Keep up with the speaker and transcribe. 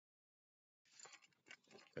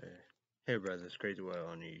Hey brothers, CrazyWhale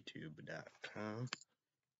on YouTube.com.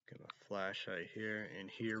 Got my flashlight here, and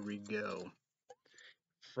here we go.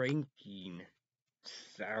 Frakensour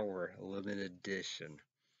limited edition.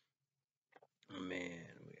 Oh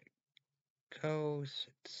man, we got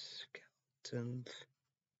ghosts, skeletons,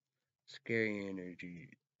 scary energy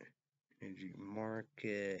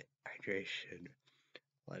market, hydration,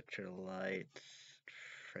 electrolytes,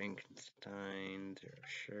 Frankenstein, zero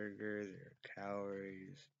sugar, 0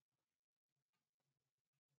 calories.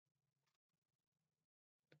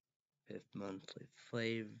 5th monthly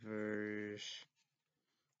flavors.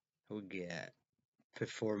 We got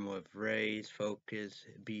perform with Raze, focus,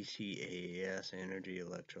 BCAAS, energy,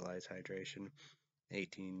 electrolytes, hydration,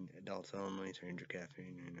 18 adults only, 300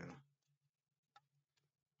 caffeine, you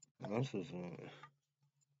know. This is a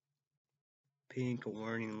pink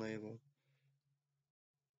warning label.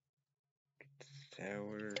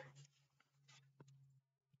 Sour.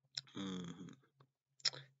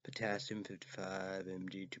 Potassium 55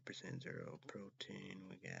 mg, 2% zero protein.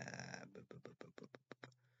 We got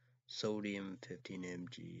sodium 15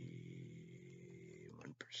 mg,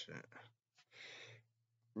 1%.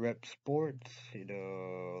 Rep Sports,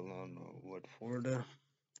 along Wood, Florida.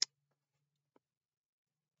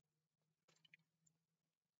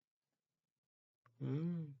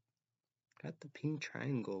 Got the pink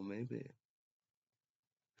triangle, maybe.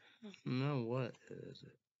 I don't know what is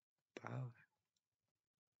it.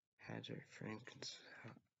 Biohazard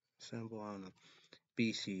Frakensour symbol on the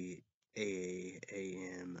BCAAMINOS.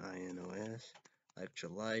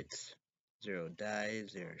 Electrolytes, 0 dye,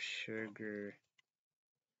 0 sugar.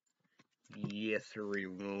 Yes, we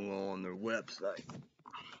will on their website.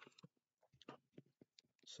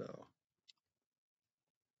 So,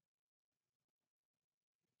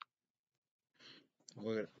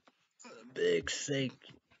 we're a big thank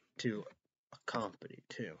to a company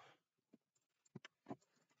too.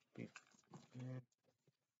 They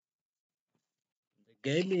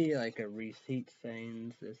gave me like a receipt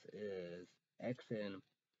saying this is XN,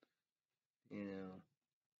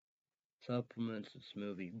 supplements and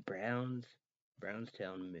smoothie.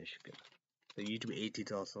 Brownstown, Michigan. So YouTube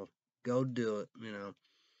 18 also. Go do it,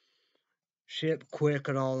 Ship quick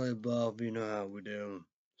and all the above, you know how we do.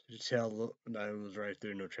 Just tell that it was right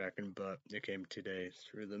through, no tracking, but it came today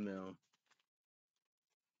through the mail.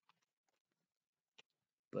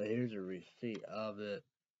 But here's a receipt of it.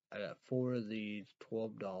 I got 4 of these,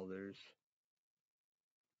 $12.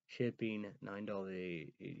 Shipping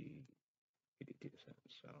 $9.82.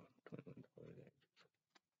 So $21.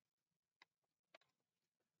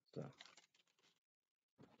 So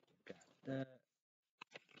got that.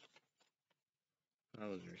 That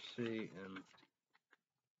was receipt and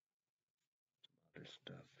other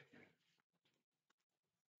stuff here.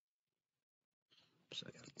 So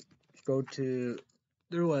go to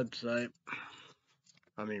their website.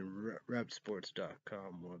 I mean,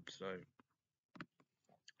 repsports.com website.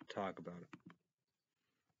 Talk about it.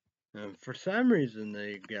 And for some reason,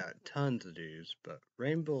 they got tons of these, but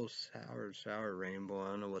Rainbow Sour Rainbow, I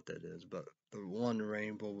don't know what that is, but the one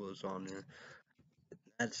Rainbow was on there.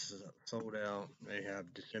 That's sold out. They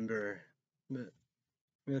have December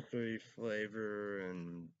mystery flavor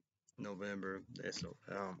and November. They sold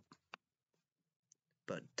out.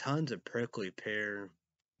 But tons of prickly pear,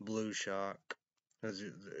 blue shock. Because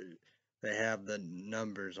they have the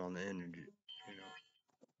numbers on the energy,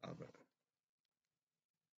 of it.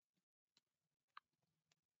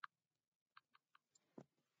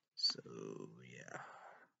 So, yeah.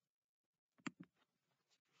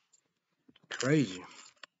 Crazy.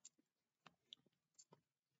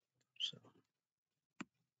 So,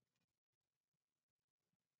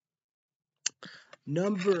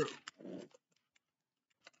 number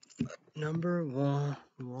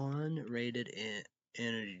one rated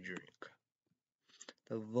energy drink.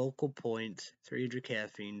 The Vocal Points, 300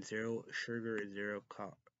 caffeine, 0 sugar, 0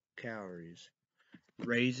 calories.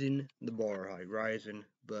 Raising the bar high, rising,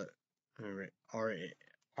 but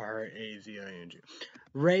R-A-Z-I-N-G.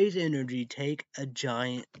 Raze Energy, take a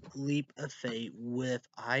giant leap of faith with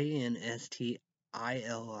INSTILING, a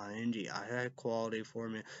high quality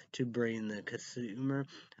formula to bring the consumer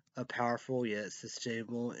a powerful yet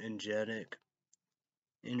sustainable energetic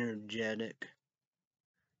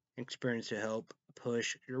experience to help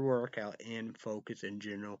push your workout and focus in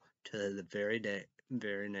general to the very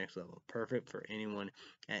next level. Perfect for anyone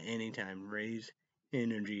at any time. Raze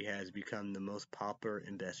Energy has become the most popular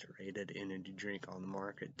and best-rated energy drink on the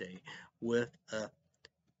market today, with a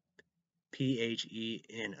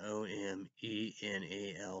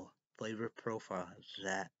PHENOMENAL flavor profile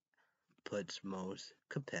that puts most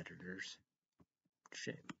competitors to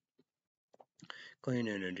shame. Clean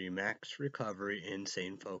energy, max recovery,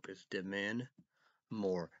 insane focus, demand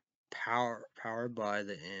more. Powered by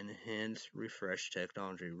the enhanced refresh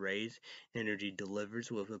technology, Raze Energy delivers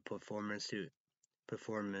with a performance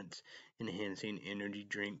enhancing energy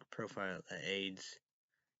drink profile that aids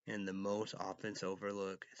in the most often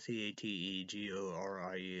overlooked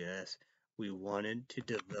CATEGORIES. We wanted to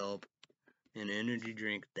develop an energy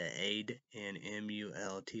drink that aid in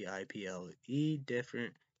MULTIPLE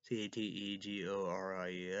different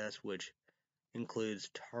CATEGORIES, which includes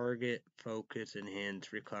target focus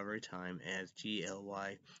enhanced recovery time as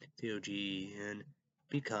GLYCOGEN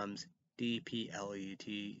becomes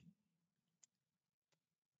DPLET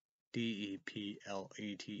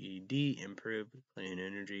DEPLETED, improve clean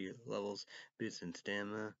energy levels, boost in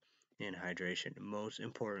stamina and hydration. Most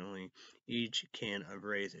importantly, each can of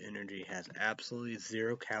Raze Energy has absolutely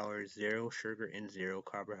 0 calories, 0 sugar, and 0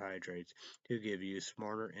 carbohydrates to give you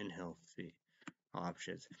smarter and healthy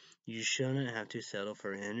options. You shouldn't have to settle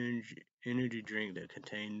for an energy drink that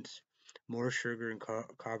contains more sugar and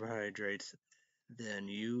carbohydrates than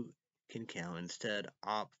you can count. Instead,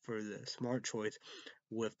 opt for the smart choice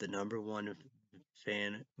with the #1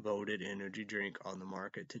 fan voted energy drink on the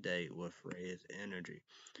market today with Raze Energy.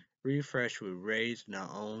 Refresh with Raze.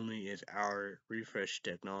 Not only is our refresh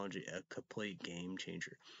technology a complete game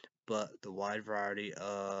changer, but the wide variety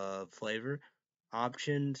of flavor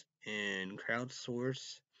options and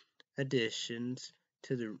crowdsource additions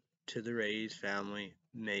to the Raze family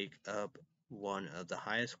make up one of the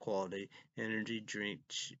highest quality energy drink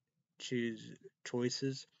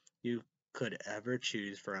choices you could ever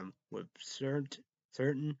choose from, with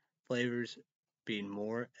certain flavors being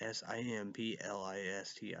more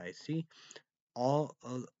SIMPLISTIC all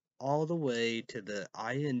all the way to the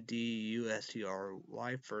INDUSTRY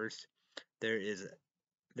first. There is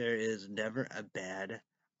there is never a bad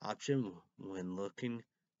option when looking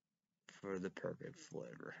for the perfect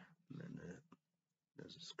flavor. Man,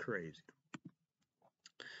 this is crazy.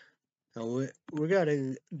 Now we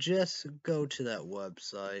gotta just go to that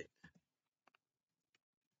website.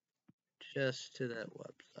 Just to that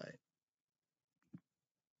website.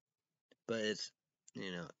 But it's,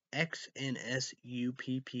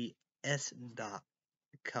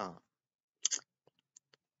 xnsupps.com.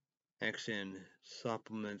 XN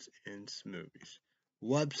supplements and smoothies.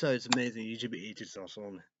 Website's amazing. YouTube is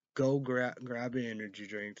awesome. Go grab your energy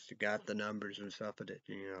drinks. You got the numbers and stuff that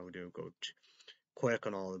you know how we do. Go click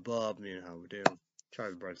on all the above. You know how we do. Try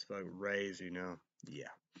the bright spot. Raze. Yeah.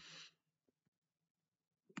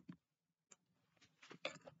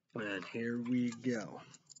 And here we go.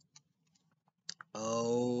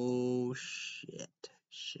 Oh shit.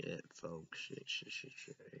 Shit, folks. Shit.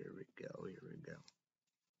 Here we go.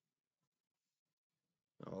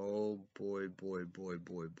 Oh boy.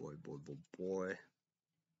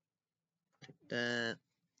 That.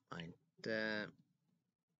 Like that.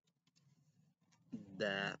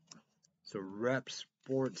 That. So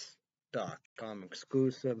repsports.com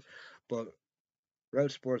exclusive, but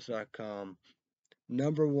repsports.com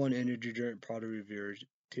 #1 energy drink product reviewers,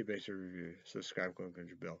 T-based review. Subscribe, click on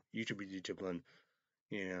your bell. YouTube one.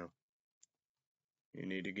 You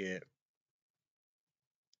need to get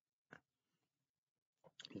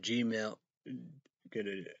Gmail, get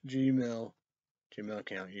a Gmail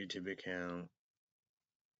account, YouTube account,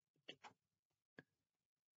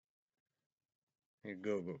 and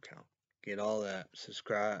Google account. Get all that.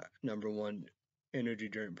 Subscribe. #1 energy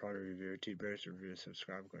drink product review, T-based review.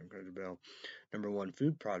 Subscribe, click on your bell. #1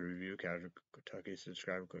 food product review, Kentucky.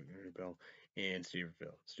 Subscribe, click on your bell. And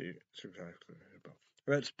Steverville. Subscribe, click on your bell.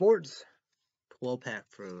 Red Sports. 12-pack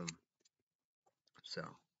for them.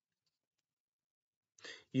 So.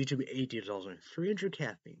 YouTube 80 is also 300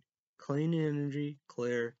 caffeine. Clean energy,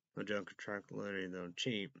 clear, no junk or chocolate, though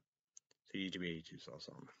cheap. So YouTube 80 is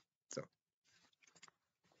also on. So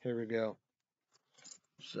here we go.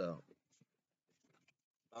 So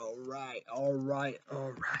alright. Here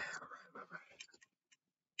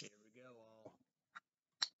we go all.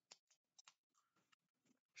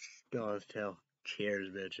 Don't tell. Cheers,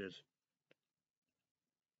 bitches.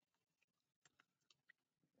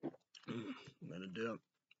 I'm gonna do it.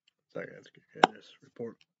 So I got to get this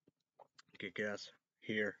report. Kick ass.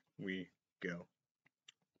 Here we go.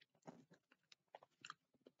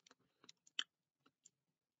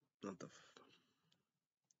 What the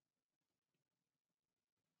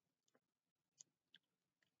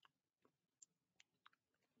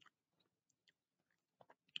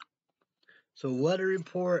So weather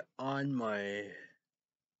report on my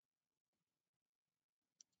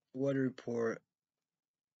weather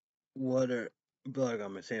bug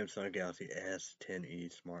on my Samsung Galaxy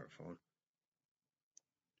S10e smartphone.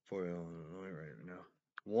 for Illinois right now.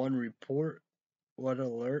 One report, what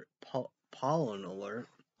alert, pollen alert.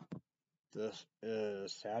 This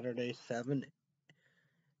is Saturday 7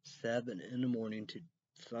 in the morning to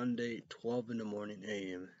Sunday 12 in the morning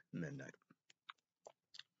a.m. midnight.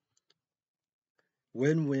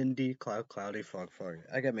 Wind, windy, cloudy, fog.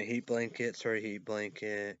 I got my heat blanket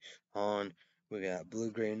on. We got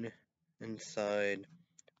blue green inside,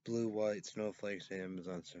 blue white snowflakes,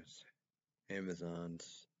 Amazon's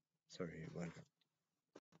blanket,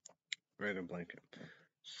 regular blanket.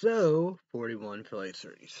 So 41 feel like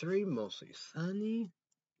 33, mostly sunny.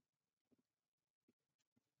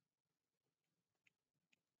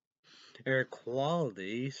 Air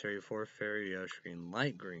quality 34, very green,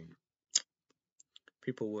 light green.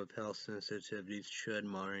 People with health sensitivities should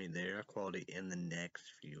monitor their air quality in the next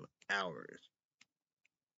few hours.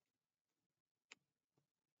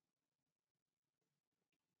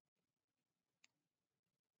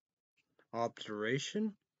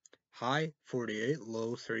 Observation: high 48,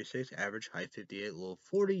 low 36, average high 58, low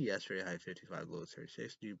 40, yesterday high 55, low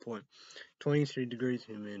 36, dew point 23 degrees,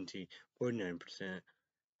 humidity 49%,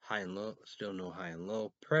 high and low, still no high and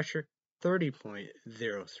low, pressure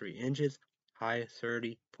 30.03 inches, high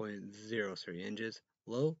 30.03 inches,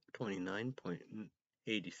 low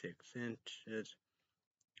 29.86 inches,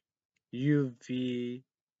 UV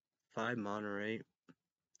 5 Monterey.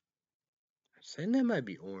 Saying that might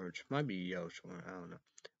be orange, might be yellowish orange, I don't know.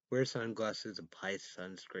 Wear sunglasses, apply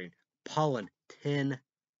sunscreen. Pollen 10,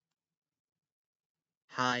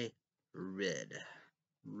 high red.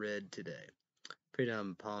 Red today.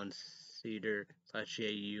 Freedom pollen cedar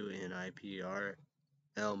 /AUNIPR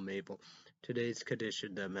L maple. Today's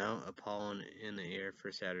condition, the amount of pollen in the air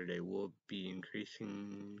for Saturday will be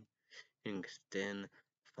increasing and extend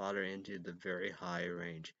farther into the very high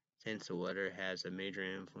range. Since the weather has a major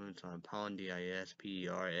influence on pollen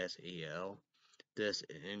DISPERSAL, this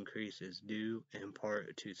increase is due in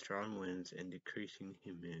part to strong winds and decreasing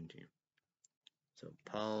humidity. So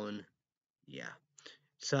pollen, yeah.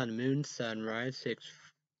 Sun, moon, sunrise,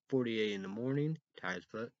 6:48 in the morning. Tides,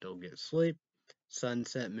 but don't get sleep.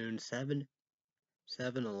 Sunset, moon,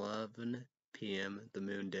 7:11 p.m. The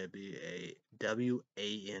moon,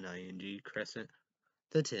 WANING, crescent.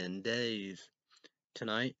 The 10 days.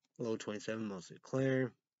 Tonight, low 27, mostly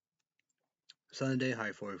clear. Sunday,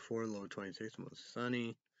 high 44, low 26, mostly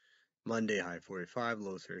sunny. Monday, high 45,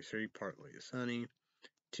 low 33, partly sunny.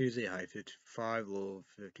 Tuesday, high 55, low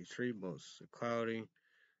 53, mostly cloudy.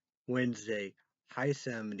 Wednesday, high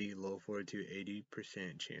 70, low 42,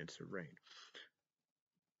 80% chance of rain.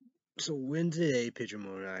 So Wednesday, picture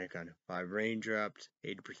mode icon, 5 raindrops,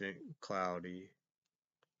 80% cloudy.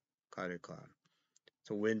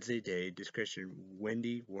 So Wednesday day, description,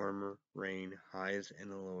 windy, warmer, rain, highs in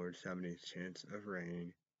the lower 70s, chance of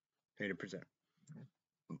rain, 80%.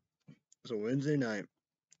 So Wednesday night,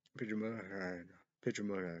 picture mode icon,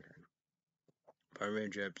 5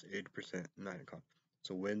 raindrops, 80%, 9 o'clock.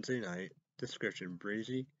 So Wednesday night, description,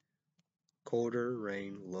 breezy, colder,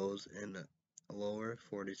 rain, lows in the lower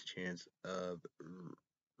 40s, chance of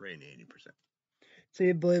rain, 80%. So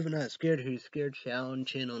you believe it or not, Scared Who's Scared Challenge,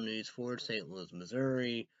 Channel News 4, St. Louis,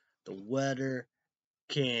 Missouri. The weather,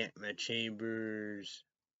 Matt Chambers,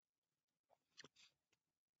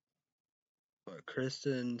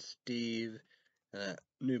 Kristen, Steve,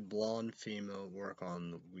 new blonde female work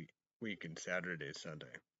on the weekend, Saturday,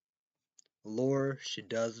 Sunday. Laura, she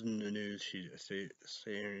does in the news, she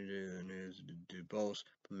saying in the news to do both,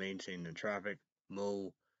 but maintaining the traffic.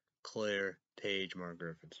 Mo, Claire, Paige, Mark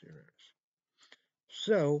Griffin, Series.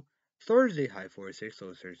 So, Thursday, high 46,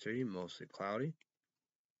 low 33, mostly cloudy.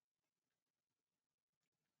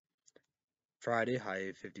 Friday,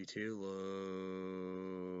 high 52, low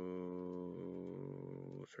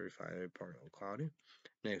 35, partly cloudy.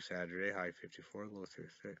 Next Saturday, high 54, low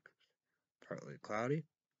 36, partly cloudy.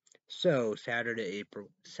 So, Saturday, April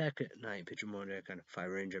 2nd, night, picture mode kind of 5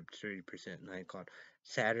 range up to 30%, night cloud.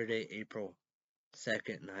 Saturday, April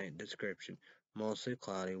 2nd, night, description. Mostly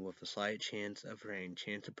cloudy with a slight chance of rain.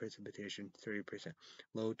 Chance of precipitation 30%.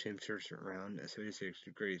 Low temperatures around 36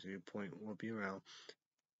 degrees. Dew point will be around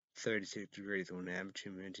 36 degrees with an average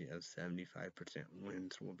humidity of 75%.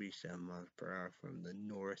 Winds will be 7 miles per hour from the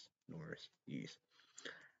northeast.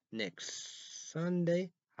 Next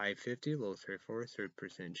Sunday, high 50, low 34,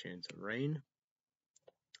 30% chance of rain.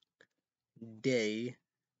 Day,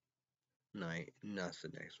 night,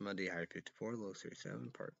 nothing. Next Monday, high 54, low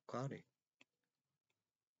 37, partly cloudy.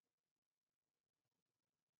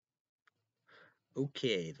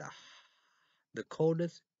 Okay, the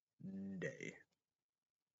coldest day.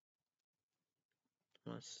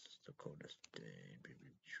 What's the coldest day,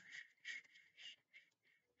 baby?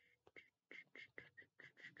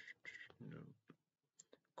 No.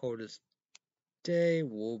 Coldest day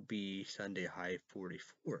will be Sunday, high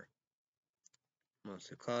 44.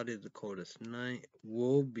 Mostly cloudy. The coldest night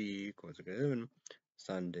will be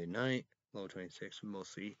Sunday night, low 26,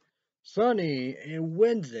 mostly sunny. And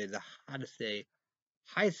Wednesday, the hottest day,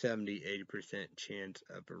 high 70, 80% chance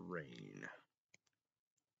of rain.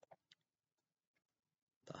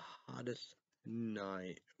 The hottest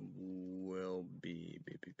night will be.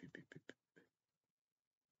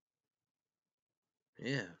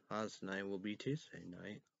 Yeah, hottest night will be Tuesday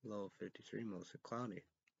night, low 53, mostly cloudy.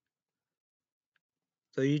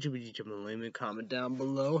 So YouTube, leave a comment down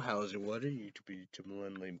below. How's your weather? YouTube,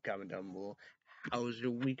 leave a comment down below. How's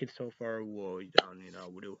your weekend so far? Whoa,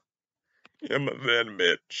 what do? I'm a van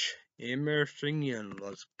bitch. Emerson,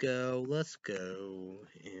 let's go.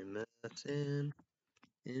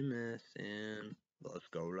 MSN. Let's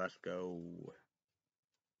go.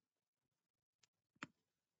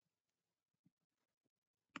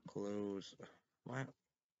 Close. What?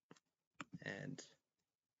 And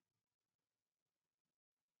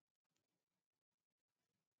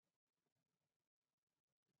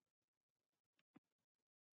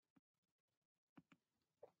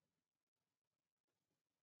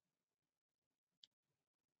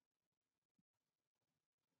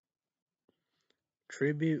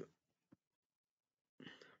tribute.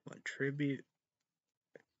 What tribute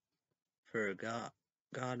for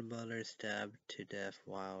godmother stabbed to death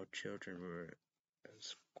while children were at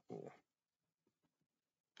school.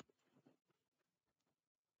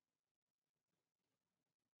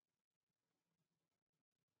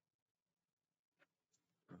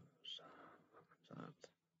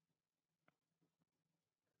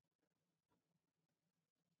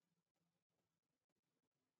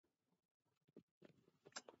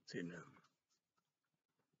 See now.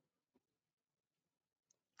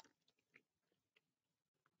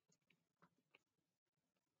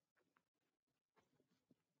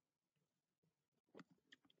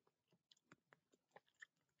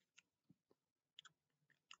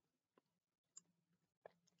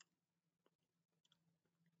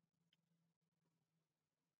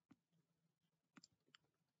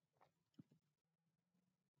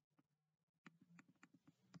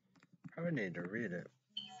 I would need to read it.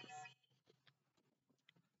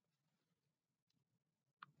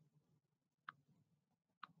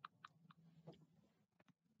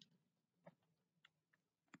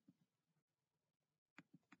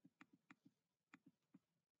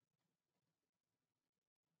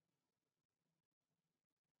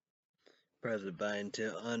 President Biden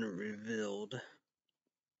to unrevealed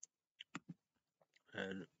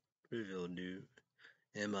and revealed new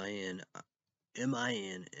MINIMUM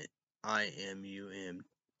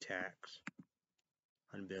tax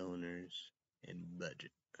on billionaires and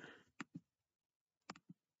budget.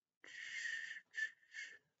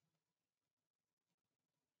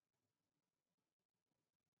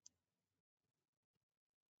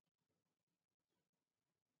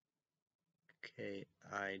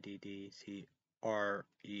 KIDDCREOLES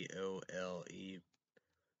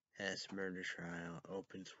murder trial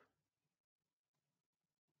opens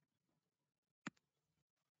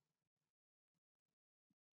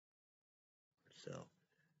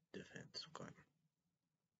self-defense claim.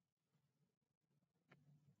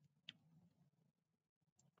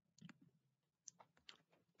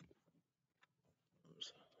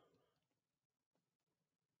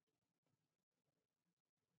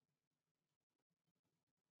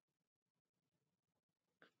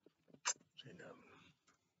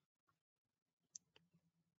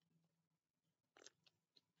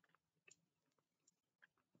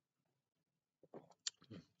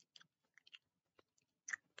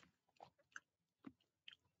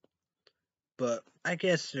 But I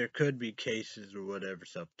guess there could be cases or whatever,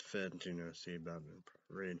 self-defense, see about it,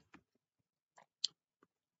 read.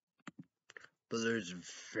 But there's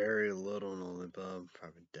very little in all the above,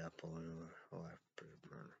 probably death penalty or life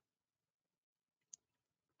murder.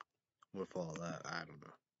 With all that, I don't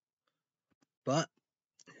know. But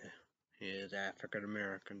he is African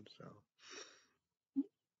American, so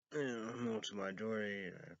most majority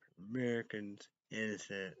African Americans,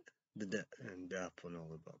 innocent, and death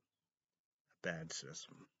penalty above. A bad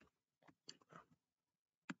system.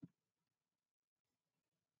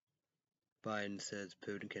 Biden says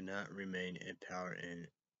Putin cannot remain in power in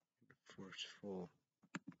forceful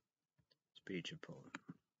speech in Poland.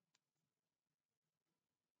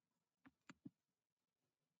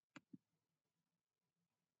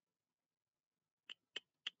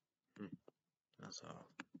 That's all.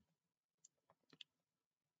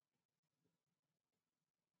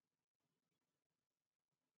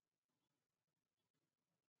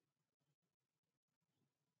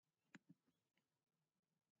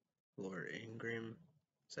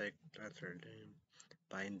 It's like, that's her name.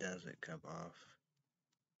 Bind doesn't come off.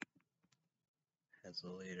 As the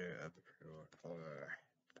leader of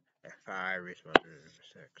F5 responsibility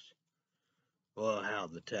for 6. Well, how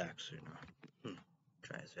the text,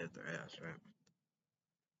 Try to save their ass, right?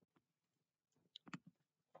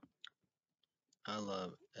 I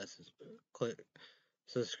love S's. Click,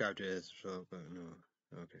 subscribe to his show, but no,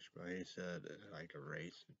 but he said like a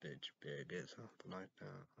race bitch big or something like that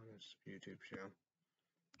on his YouTube show.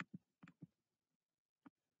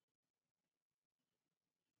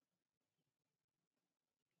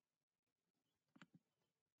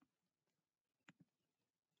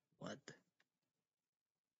 What?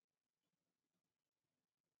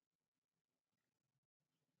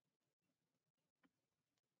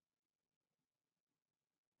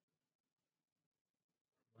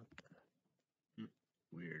 What the?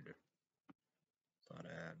 Weird. Thought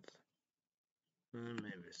ads.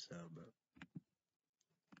 Maybe so, but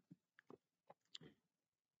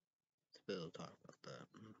still talk about that.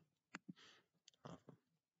 Awful.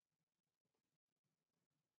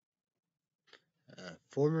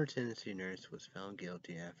 Former Tennessee nurse was found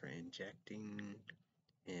guilty after injecting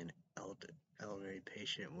an elderly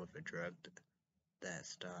patient with a drug that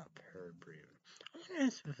stopped her breathing. I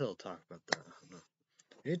guess Phil talk about that.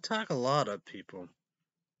 He talk a lot of people,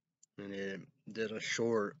 and he did a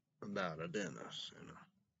short about it, didn't us?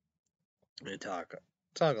 They talk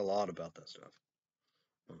a lot about that stuff.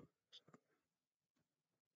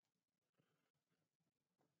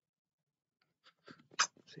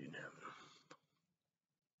 See now.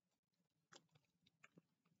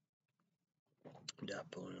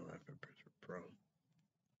 Definitely like a pro.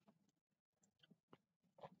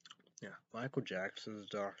 Yeah, Michael Jackson's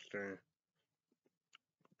doctor.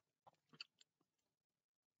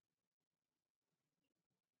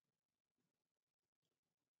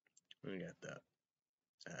 We got that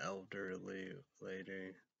elderly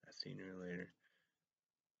lady, a senior later.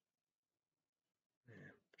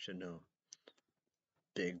 Yeah, should know.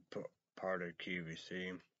 Big part of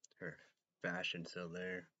QVC. Her fashion's still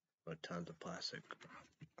there, but tons of plastic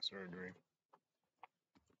surgery.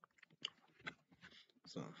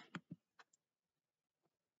 So,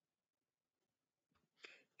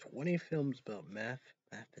 20 films about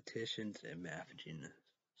mathematicians and math geniuses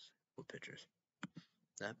with pictures.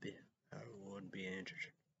 That would be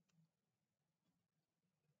interesting.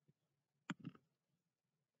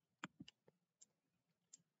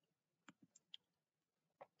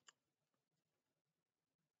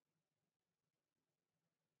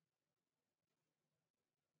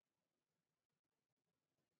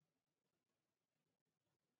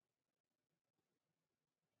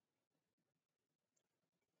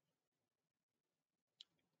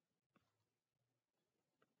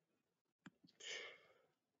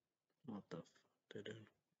 What the fuck, dude?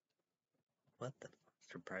 What the fuck?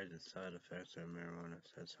 Surprising side effects of marijuana,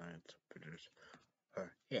 said science pictures.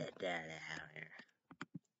 Or, get that out here.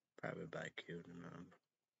 Probably by cute and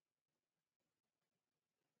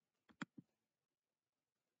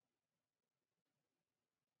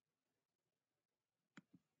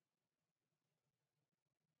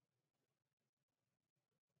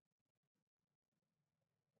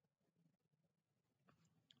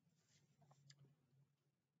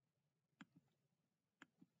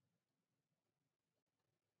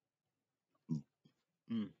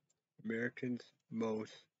Americans'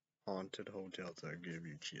 most haunted hotels that give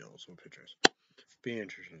you chills with pictures. Be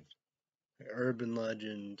interesting. Urban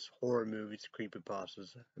legends, horror movies,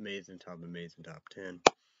 creepypastas, amazing top 10.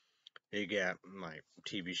 You got like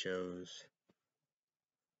TV shows,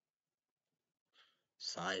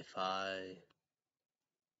 sci-fi,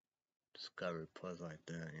 Discovery Plus like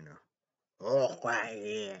that, Oh,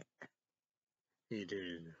 quiet. You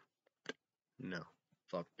do. No.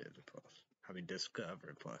 Fuck Disney Plus. I mean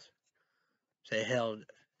Discovery Plus. Say hell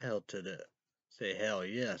to the. Say hell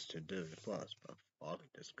yes to Disney Plus, but fuck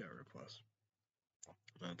Discovery Plus.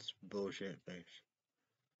 That's bullshit face.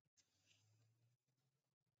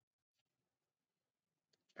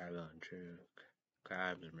 Paragon True.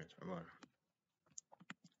 Crabs and Mr. Water.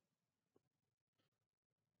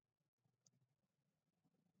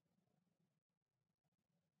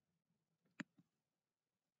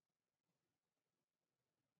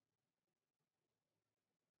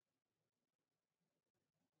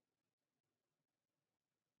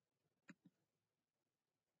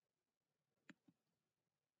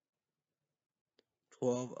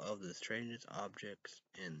 12 of the strangest objects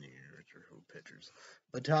in the universe are pictures.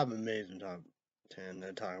 The top amazing top 10,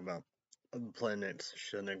 they talk about planets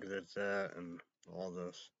shouldn't exist at and all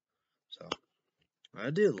this. So, I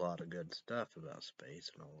do a lot of good stuff about space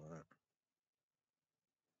and all that.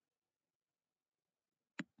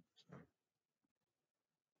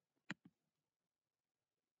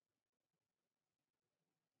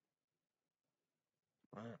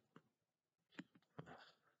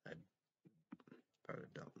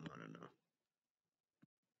 want to know.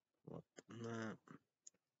 What the?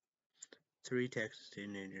 3 Texas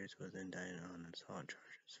teenagers was indicted on assault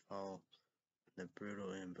charges following the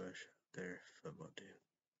brutal ambush of their football team.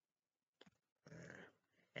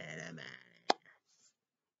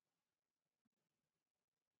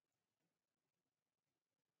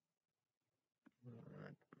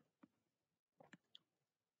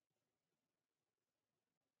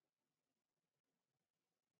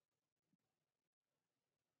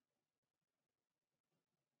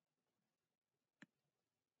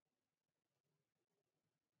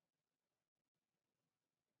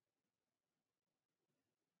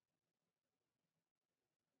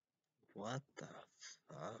 What the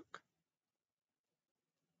fuck?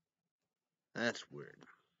 That's weird.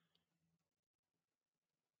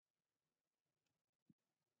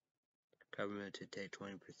 Government to take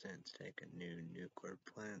 20% stake in new nuclear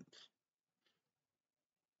plants.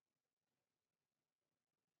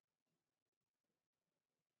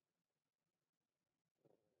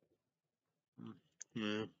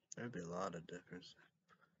 Yeah, there'd be a lot of difference.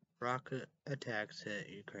 Rocket attacks hit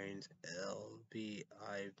Ukraine's LVIVs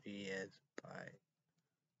by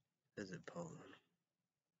visit Poland.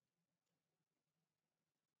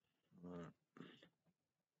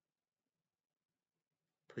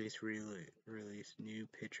 Police release new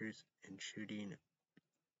pictures and shooting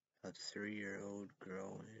of 3-year-old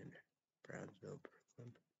girl in Brownsville,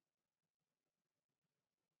 Brooklyn.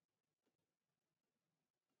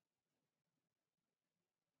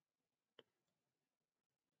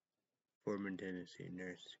 Former Tennessee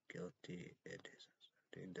nurse guilty at his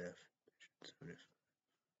death.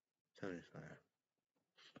 75.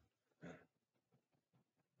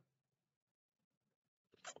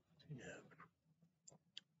 Yeah.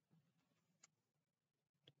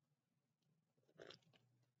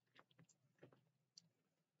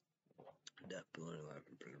 Death penalty life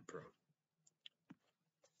in prison pro.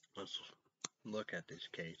 Let's look at these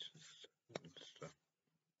cases and stuff.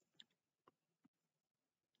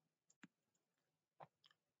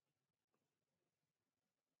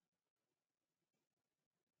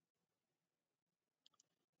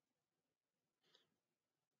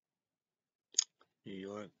 New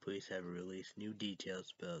York police have released new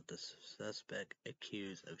details about the suspect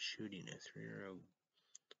accused of shooting a 3-year-old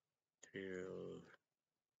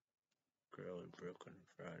girl in Brooklyn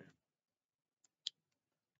Friday.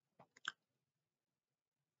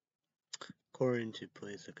 According to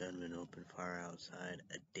police, the gunman opened fire outside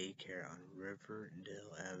a daycare on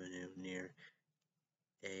Riverdale Avenue near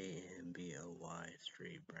Amboy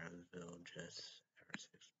Street, Brownsville, just after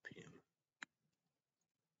 6 p.m.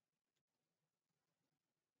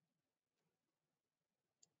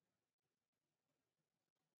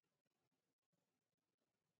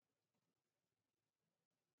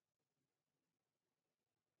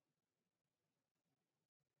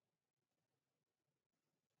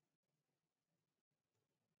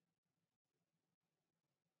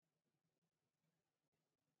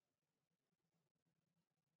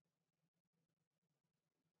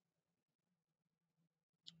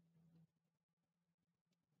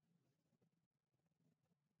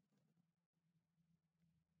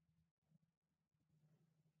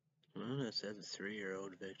 Well, it said the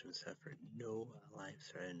 3-year-old victim suffered no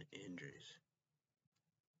life-threatening injuries.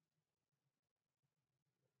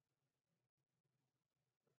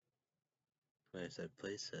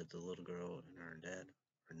 Police said the little girl and her dad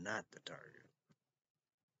were not the target.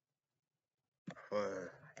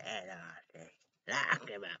 Lock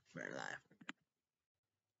him up for life.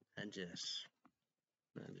 That's just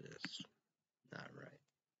not right.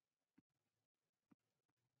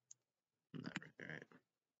 Not right.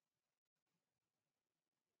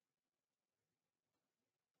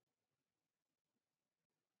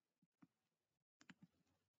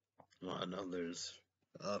 Well, I know there's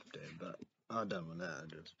an update, but I'm done with that. I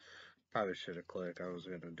just probably should have clicked. I was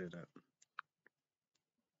gonna do that.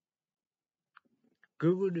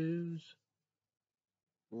 Google News.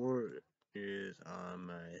 Or is on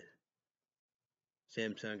my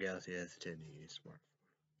Samsung Galaxy S10e smartphone.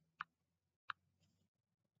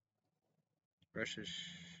 Russia's.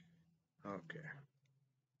 Okay.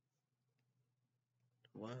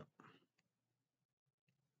 What?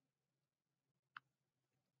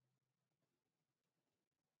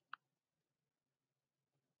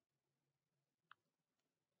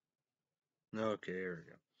 Okay, here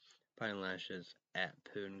we go. Pine Lashes at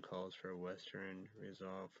Putin calls for Western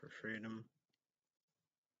resolve for freedom.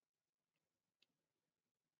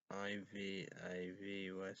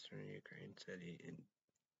 IV Western Ukraine city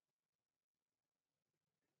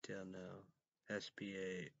until now.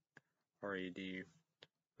 SPA RED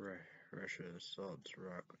Russia assaults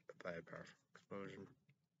Iraq by a powerful explosion.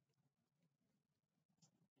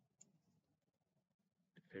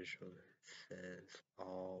 Official says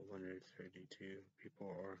all 132 people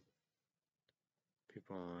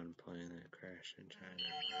on plane that crashed in China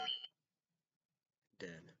are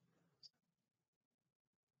dead.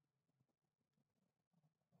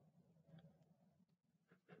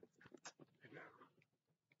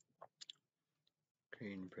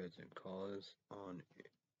 Korean president calls on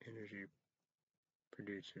energy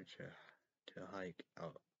producers to hike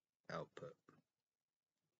output.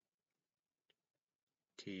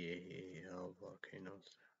 TAL volcanoes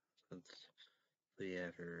since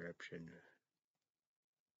after eruption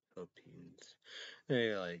Philippines.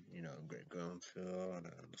 They Great Gunfield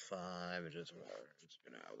and the 5, it just whatever. It's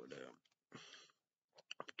been out with them.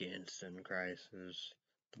 Afghanistan crisis,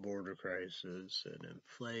 the border crisis, and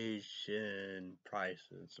inflation,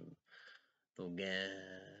 prices, and the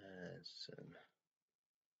gas, and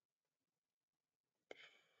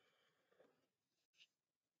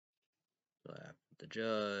the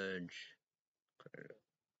judge,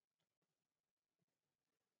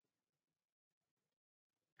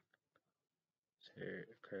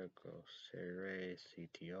 critical Raze,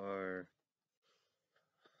 CTR.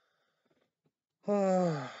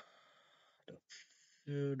 No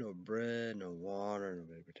food, no bread, no water, no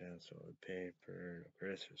paper towels, toilet paper, no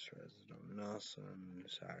Christmas presents, no nothing.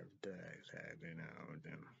 Sorry, exactly now.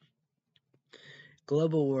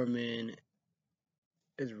 Global warming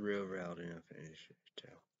is real reality enough for industry to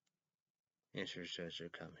tell. Infrastructure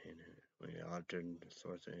should come in when you alter the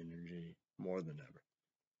source of energy more than ever.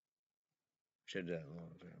 Should have done a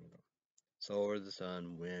long time ago. Solar, the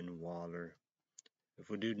sun, wind, water. If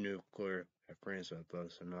we do nuclear, have France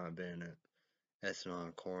surplus and not ban it.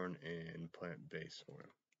 Ethanol, corn, and plant-based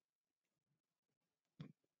oil.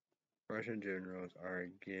 Russian generals are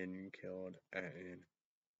getting killed at an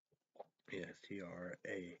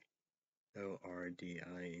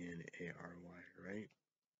Straordinary, right?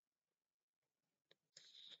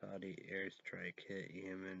 Saudi airstrike hit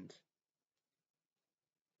Yemen's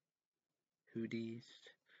Houthis,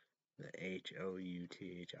 the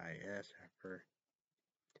Houthis after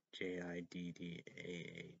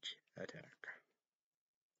JIDDAH attack.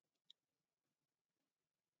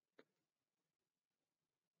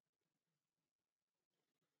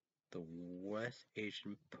 The West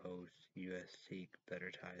Asian Post U.S. seek better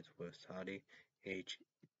ties with Saudi Houthis.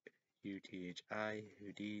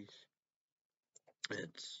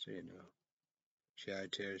 It's,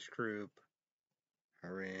 Shiite terrorist group,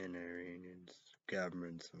 Iranians,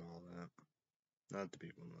 governments, and all that. Not the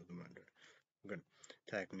people, not the matter. Good.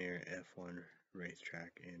 Attack near F1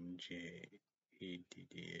 racetrack in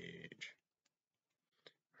JEDDH.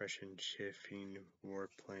 Russian shifting war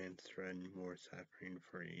plans threaten more suffering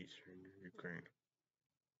for eastern Ukraine.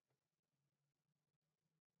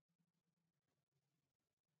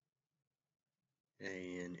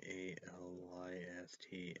 ANALYSTS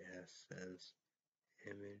says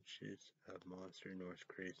images of monster North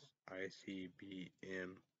Korea's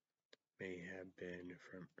ICBM may have been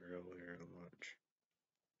from earlier launch.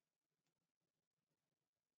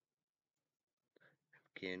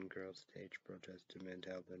 Afghan girls stage protest demand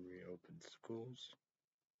Taliban reopen schools.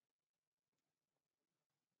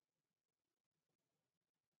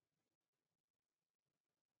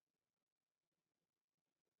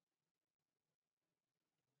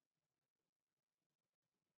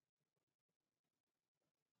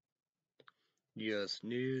 U.S.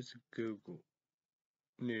 News, Google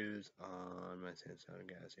News on my Samsung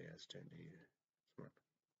Galaxy S10. Smart.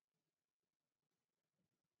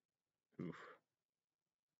 Oof.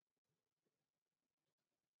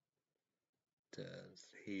 Does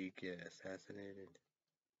he get assassinated?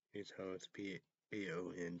 News host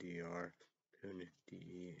BONDR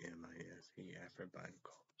DEMISE after Biden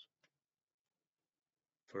calls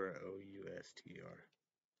for OUSTR.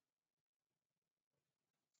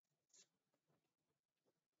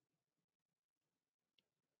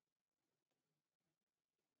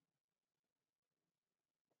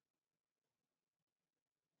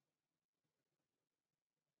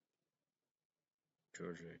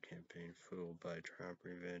 Georgia campaign fooled by Trump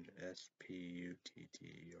revenge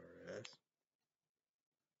SPUTTERS.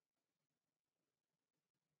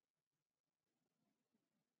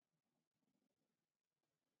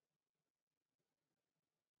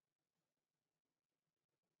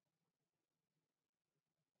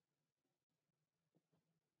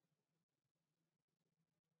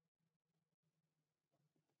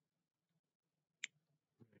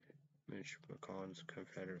 Mitch McConnell's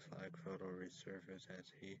Confederate flag photo resurfaced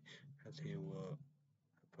as he will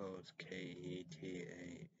oppose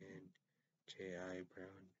KETA in J.I.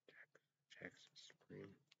 Brown, Texas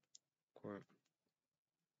Supreme Court.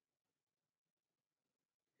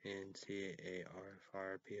 NCAR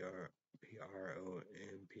Fire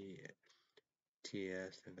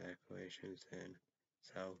PROMPTS evacuations in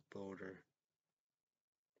South Boulder.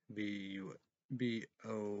 BOULDRELDORADO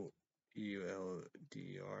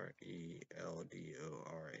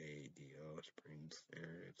Springs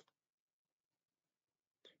areas.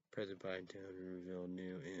 President Biden revealed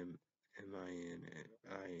new MIN and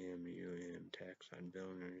IMUM tax on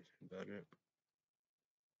billionaires and budget.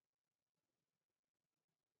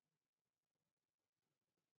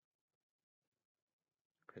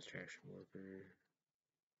 Construction worker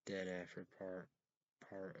dead after part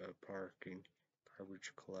of parking garbage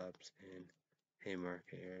collapse in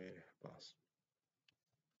Haymarket area, Boston.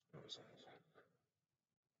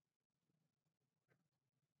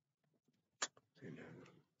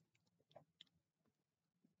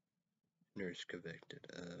 Nurse convicted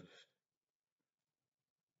of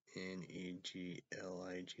negligent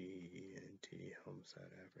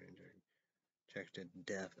homicide after injury. Checked the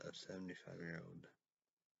death of 75-year-old.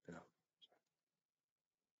 No.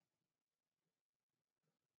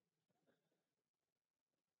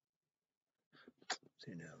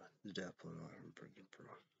 See now, the death penalty in prison for.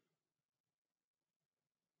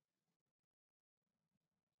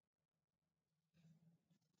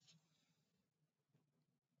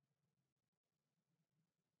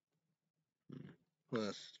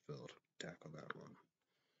 Let's tackle that one.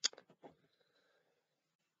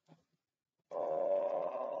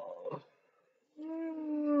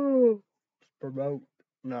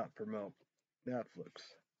 Not promote.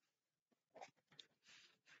 Netflix.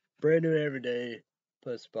 Brand new every day.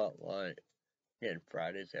 Put a spotlight. Again,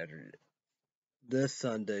 Friday, Saturday. This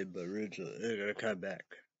Sunday, but originally they're gonna come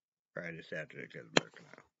back Friday, Saturday because of work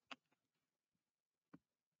now.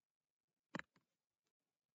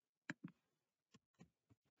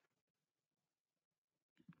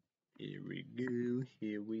 Here we go.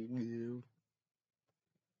 Here we go.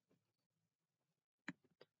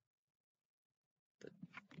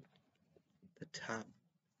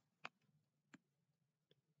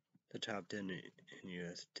 The top 10 in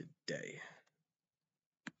U.S. today.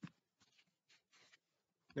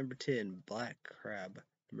 Number 10, Black Crab.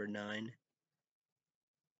 Number 9,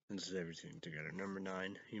 this is everything together. Number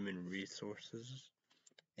 9, Human Resources.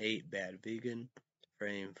 8, Bad Vegan.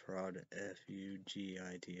 Frame Fraud,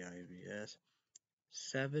 FUGITIVS.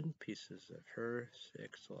 7, Pieces of Her.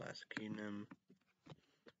 6, Last Kingdom.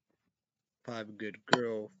 5, Good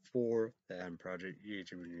Girl. 4, The Adam Project.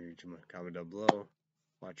 YouTube, comment down below.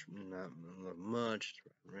 Watch not much.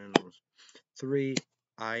 Reynolds. 3,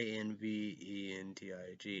 INVENTIGN.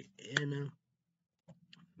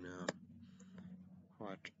 No.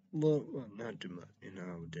 Watch. Look, well, not too much.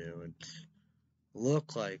 Do it.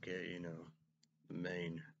 Look like it, the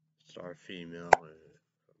main star female is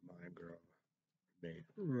my girl. Main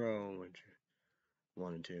role, which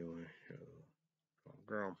 1 and 2,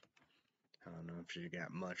 girl. I don't know if she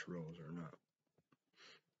got much roles or not.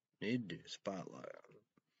 Need to do a spotlight on it.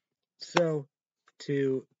 So,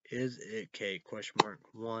 2, is it K?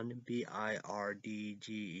 1, BIRDGERTION.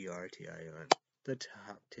 The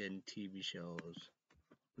top 10 TV shows.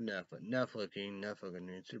 Netflix,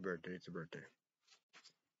 it's your birthday,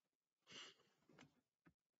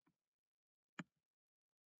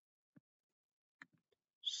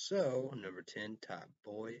 So, number 10, Top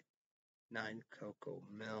Boy. 9, Coco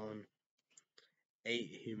Melon.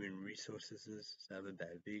 8, Human Resources. 7,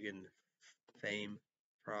 Bad Vegan. Fame,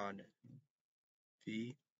 Fraud,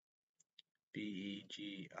 BEGITIVS.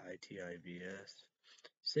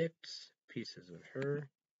 6, Pieces of Her.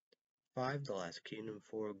 5, The Last Kingdom.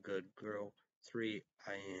 4, Good Girl. 3,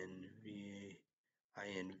 INVENTIGN.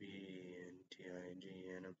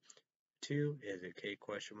 2, is it K?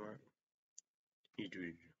 You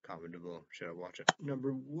do comment below. Should I watch it?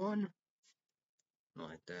 Number 1.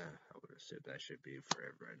 Like that. I would have said that should be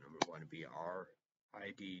forever. Number 1 would be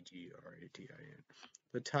RIDGRATIN.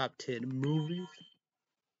 The top 10 movies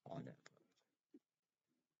on Netflix.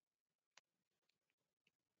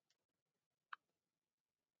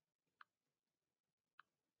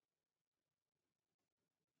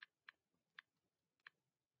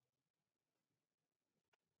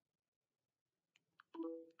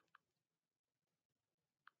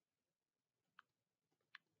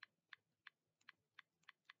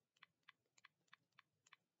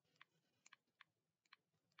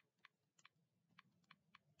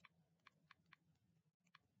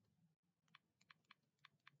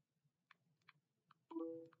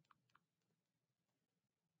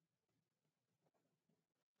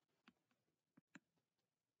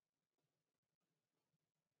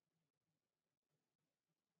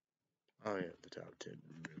 Oh yeah, the top 10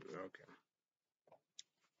 movie. Okay.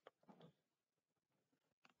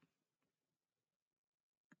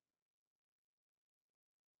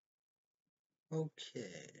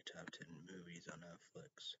 Okay, top 10 movies on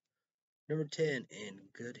Netflix. Number 10, In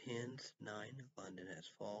Good Hands. 9, London Has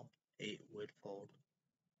Fall. 8, Woodfold.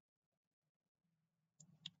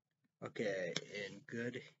 Okay, In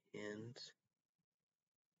Good Hands.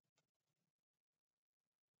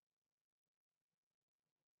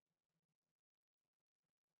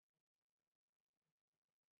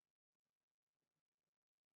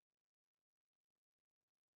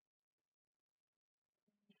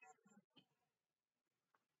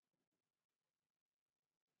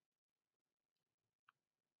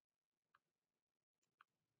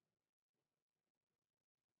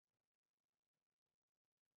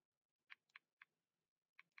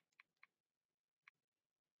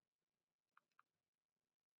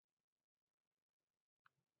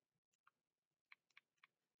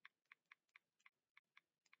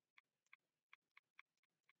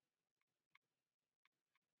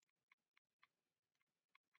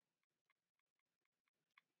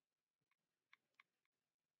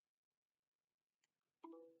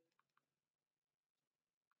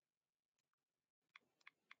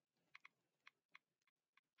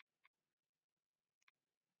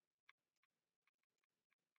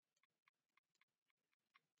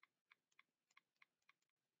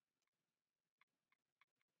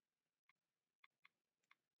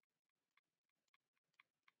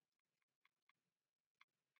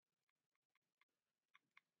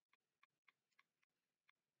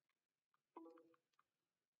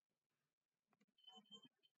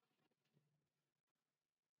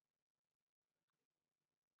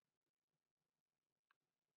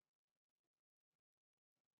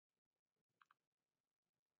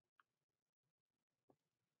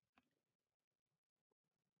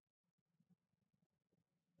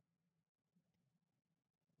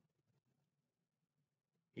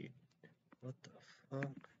 What the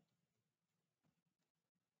fuck?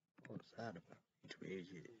 What was that about?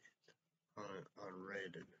 HBO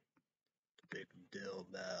unrated. Big deal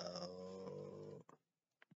about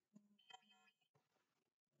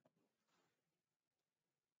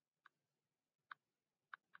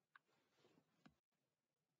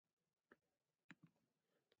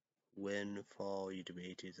Windfall YouTube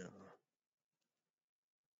 80s.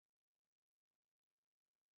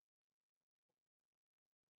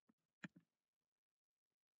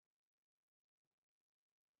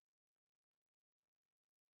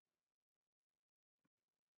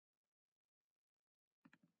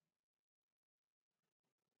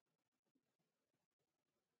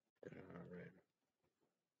 Alright.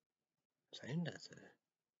 Saying that's a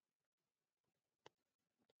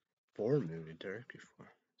 4 movie turkey for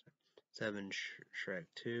 7 Shrek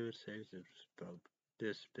 2, 6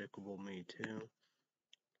 Despicable Me 2,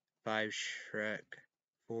 5 Shrek,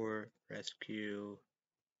 4 Rescue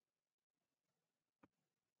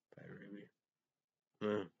by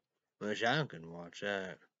Ruby. Wish I could watch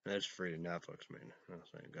that. That's free to Netflix, man. Oh,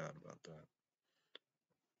 thank God about that.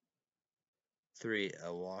 3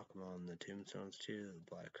 A Walk Among the Tombstones 2, The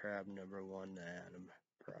Black Crab, number 1, The Adam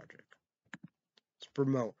Project. Let's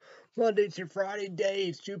promote Monday through Friday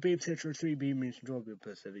days, 2 p.m. Central, 3 p.m. Eastern, 12 p.m.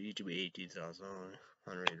 Pacific, YouTube 18,000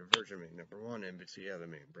 unrated version, made number 1, NBC Other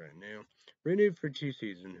made brand new. Renewed for 2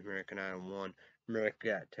 seasons, American Idol 1, America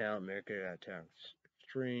Got Talent, America Got Talent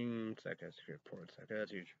Stream, Psychiatric Report,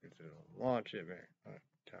 Psychiatric Launch It, America Got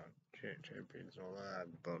Talent Champions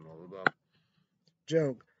Online, blah, blah, blah.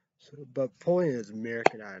 Joke. So, but point is,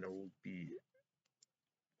 American Idol will be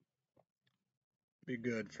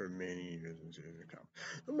good for many years into the come.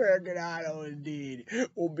 American Idol, indeed,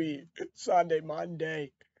 will be Sunday,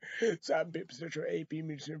 Monday, 7 p.m. Central, 8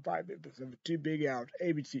 p.m. Eastern, 5 p.m. Pacific, 2 big hours,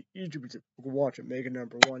 ABC, YouTube, you can watch it, make it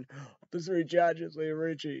number 1. The 3 judges, Leah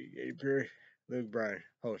Ritchie, Katy Perry, Luke Bryan,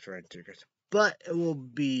 host right tickets. But it will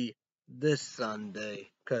be this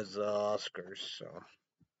Sunday, because of Oscars, so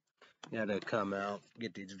gotta come out,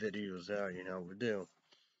 get these videos out, you know what we do.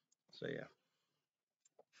 So yeah.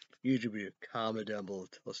 YouTube, comment down below.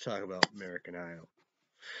 Let's talk about American Idol.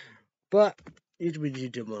 But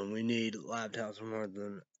YouTube, one, we need laptops more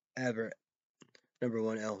than ever. Number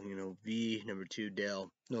 1, El V. Number 2,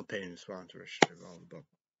 Dell. No paying sponsorship. All about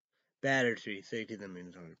battery. Thank you. That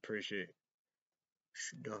means I appreciate.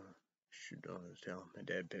 Should tell. My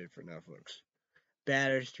dad paid for Netflix.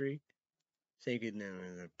 Battery. Thank you. That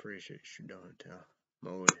means I appreciate. Should tell.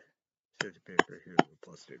 Mode. 50 paper. Hulu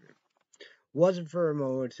plus TV. Wasn't for a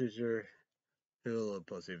Mode sister. Hulu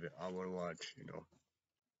plus TV. I would watch.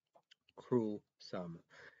 Cruel Summer.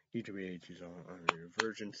 YouTube ages on your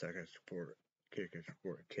version, second support,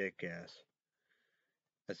 kick ass.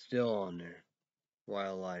 That's still on there. Why I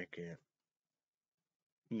like it.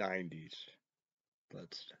 90s.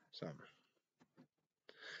 That's something.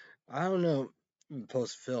 I don't know.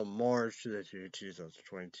 Post film March this year,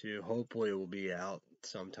 2022. Hopefully, it will be out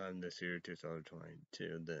sometime this year,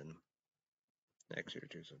 2022. Then next year,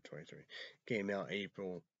 2023. Came out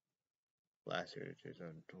April last year,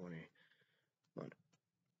 2020.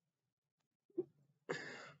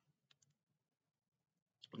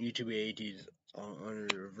 YouTube 80s on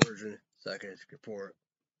your version, second support.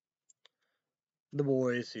 The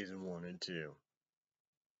Boys season 1 and 2.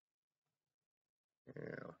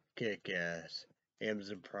 Kick ass.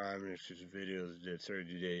 Amazon Prime exclusive videos did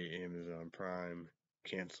 30-day Amazon Prime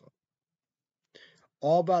cancel.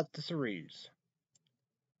 All about the series.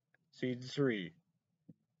 Season 3.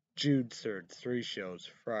 June 3rd, 3 shows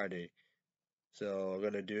Friday. So I'm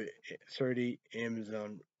gonna do 30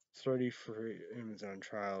 free Amazon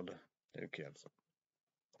trial, then cancel.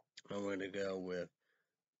 I'm gonna go with,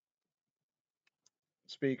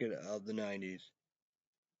 speaking of the 90s,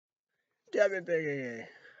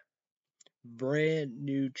 brand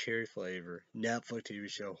new cherry flavor Netflix TV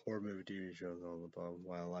show, horror movie TV shows all above.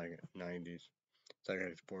 Why I like it. 90s. So I got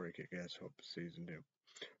to support it. Kick ass. Hope season 2.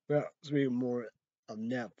 Well, speaking more of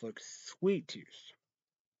Netflix, Sweet Tooth.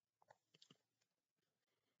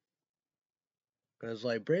 Because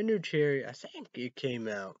like brand new cherry, I think it came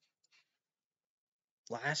out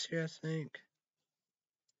last year. I think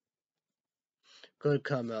could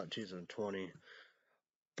come out 2020.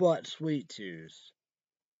 But Sweet Tooth,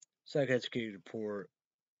 second key report.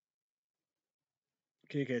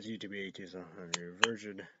 Kick-Ass YouTube 1800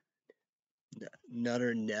 version.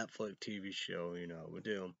 Another Netflix TV show, we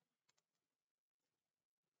do.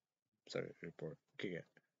 Second report. Kick-Ass.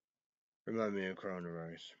 Remind me of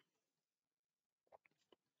coronavirus.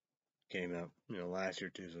 Came out, last year,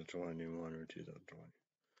 2021 or 2020.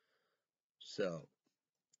 So,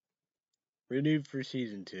 renewed for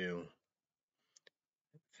season 2.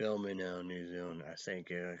 Filming now in New Zealand. I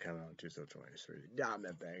think it'll come out in 2023. Not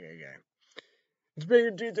that big again. It's big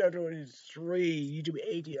in 2023. YouTube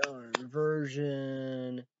 80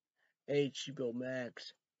 version. HBO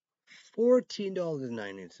Max.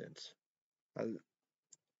 $14.90.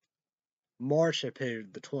 March I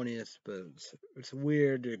paid the 20th, but it's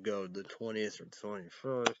weird to go the 20th or the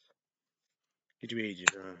 21st. YouTube ages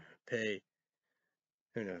pay.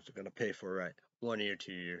 Who knows? They're gonna pay for it, right? 1 year,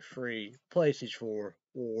 2 years free. PlayStation 4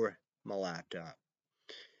 or my laptop.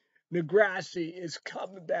 Degrassi is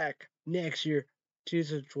coming back next year,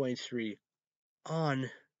 2023, on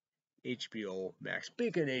HBO Max.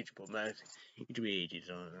 Speaking of HBO Max, YouTube ages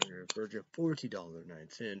on under version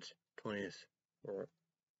 $40.09, 20th or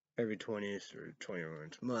every 20th or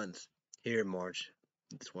 21st month here in March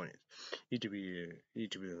the 20th. YouTube,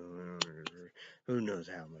 who knows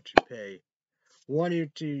how much you pay. 1 year,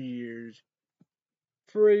 2 years,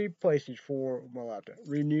 free PlayStation 4 my laptop.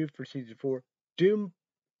 Renewed for season 4.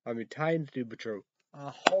 Titans Doom Patrol.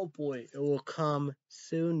 Hopefully it will come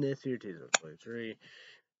soon this year, 2023.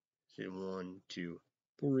 Season 1, 2,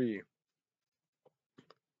 3.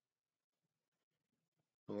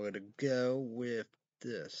 I'm going to go with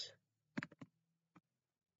this.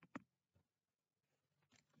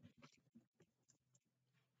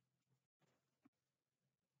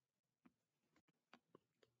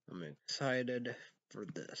 I'm excited for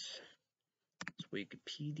this. It's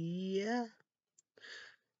Wikipedia.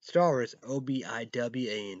 Star Wars,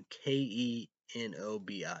 OBIWANKENOBI.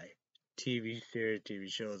 TV series,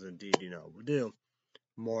 TV shows, and DVD we do.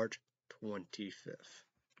 March 25th.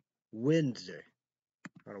 Wednesday.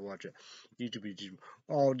 Gotta watch it. YouTube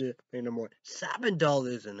all day in the morning.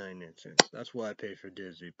 $7.99. That's what I pay for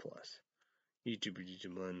Disney Plus. YouTube,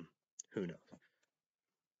 who knows?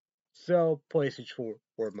 So, PlayStation 4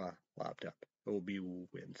 or my laptop. It will be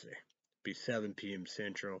Wednesday. It'll be 7 p.m.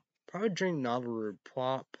 Central. Probably drink novel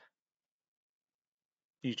pop.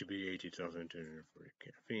 YouTube 18,000 for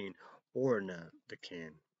caffeine or not the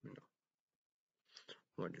can.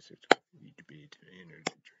 1 to 6. YouTube energy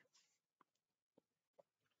drink.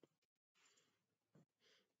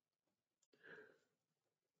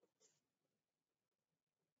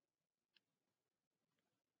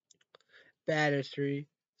 Bad history.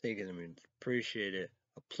 Appreciate it.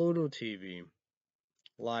 A Pluto TV.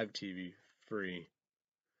 Live TV. Free.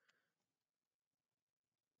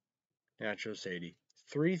 Natural Sadie.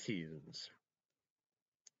 3 seasons.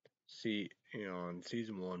 See, on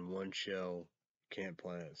season 1, one show. Can't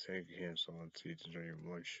play it. So you can cancel on season 3.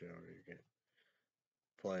 One show. You can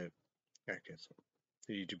play it. I cancel.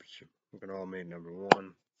 The YouTube. We can all make number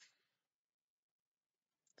 1.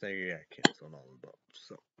 They got canceled all above.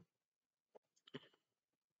 So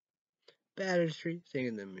Battery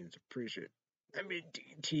thinking that means appreciate. I mean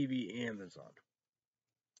TV Amazon.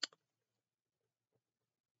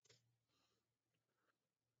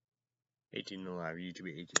 '18 Alive, YouTube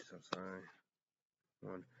 18, so sorry.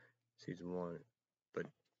 Season 1. But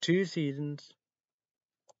 2 seasons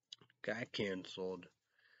got canceled.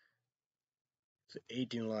 So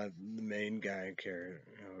 18 Alive, the main guy character.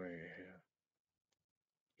 Oh, yeah.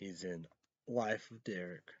 He's in Life of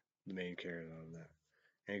Derek, the main character on that.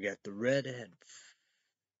 And you got the redheaded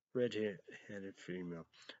female,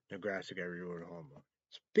 Nebraska guy reward homo.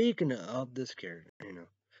 Speaking of this character,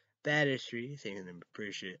 Bad History, thinking them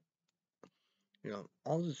appreciate.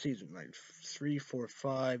 All the season, like 3, 4,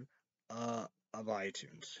 5, of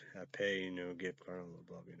iTunes. I pay, gift card on the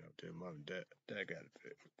above, to mom and dad. Dad got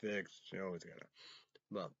it fixed. You always got it.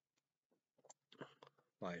 But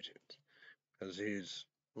iTunes, because he's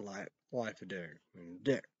Life of Derek.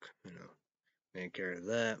 Dick, main character of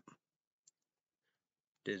that.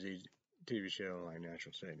 Disney TV show like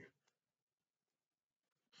Natural Stadium.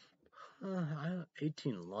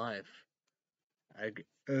 18 Life.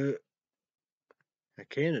 A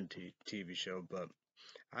Canada TV show, but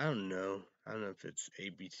I don't know. I don't know if it's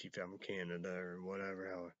ABC from Canada or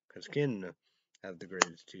whatever. Because Canada have the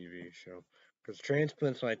greatest TV show. Because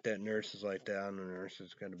transplants like that, nurses like that, I don't know,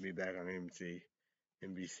 nurses got to be back on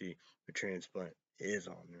NBC. But transplant is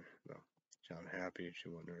on there. So I'm happy she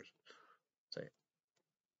won nurse. Say it.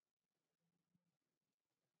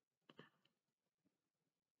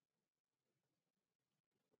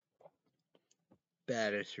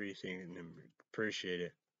 Bad history thing, appreciate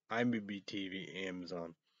it. IMDb TV,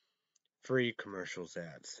 Amazon. Free commercials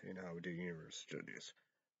ads. How we do Universal Studios.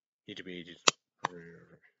 YouTube ages.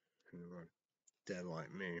 Dead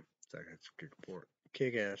like me. That's a good report.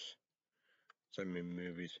 Kick ass. So many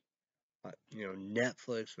movies.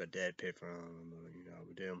 Netflix, but dad paid for them. How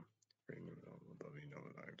we do.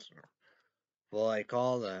 Well, like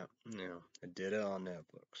all that, I did it on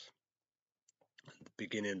Netflix. At the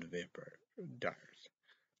beginning of the Vampire Diaries.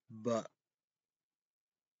 But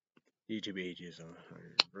YouTube ages on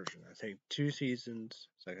version. I think 2 seasons.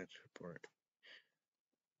 So I got to report.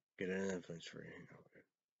 Get it on Netflix free.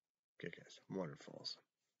 Kick ass. Waterfalls.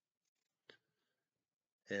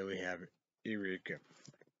 And we have Eureka.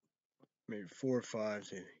 Maybe 4 or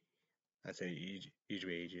 5. I say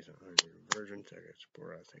YouTube ages on version. So I got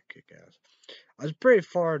support. I think kick ass. I was pretty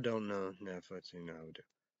far. Don't know Netflix. How we do.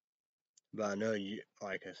 But I know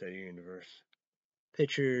like I said, Universe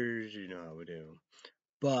Pictures. How we do.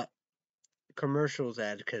 But commercials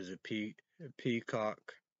add because of Peacock.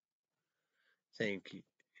 Thank you.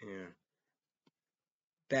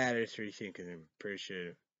 Bad history thinking I appreciate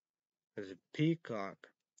it. As a Peacock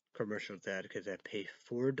commercials ad because I pay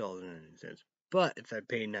 $4.90. But if I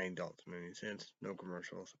pay $9.90, no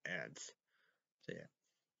commercials, ads. So yeah.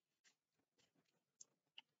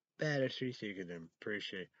 Bad history thinking I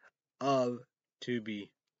appreciate of Tubi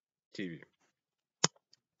TV.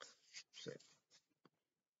 So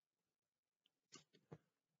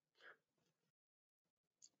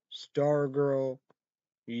Stargirl,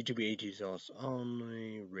 YouTube 18 sauce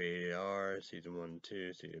only, rated R, season 1 and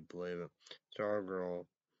 2, so you believe it. Stargirl,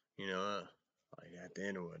 like at the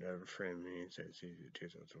end of whatever frame means, said season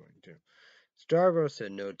 2022. Stargirl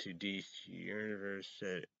said no to DC Universe,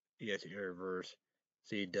 said yes to Universe.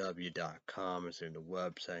 CW.com is in the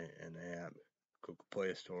website and app, Google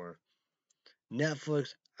Play Store.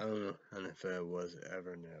 Netflix, I don't know if it was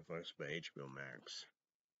ever Netflix, but HBO Max.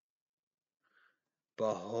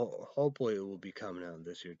 But hopefully it will be coming out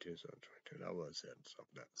this year too, so that was it. So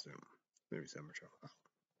that's soon. Maybe summer show.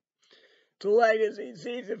 The Legacy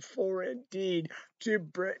Season 4 indeed. To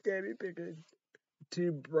break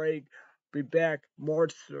be back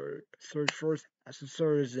March 1st as a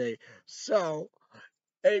Thursday. So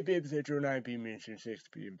 8 p.m. Central, 9 p.m. Eastern, 6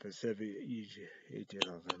 p.m. Pacific, each 18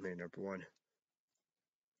 on main number 1.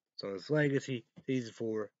 So it's Legacy Season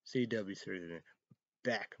 4 CW Thursday.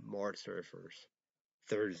 Back March 31st.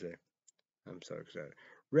 Thursday. I'm so excited.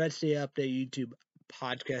 Red State Update YouTube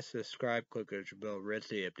podcast. Subscribe. Click the bell. Red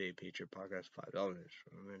State Update Patreon podcast $5.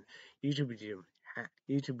 YouTube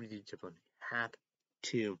have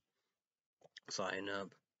to sign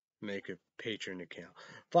up. Make a Patreon account.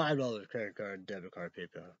 $5 credit card, debit card,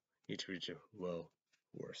 PayPal. YouTube will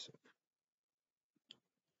worsen.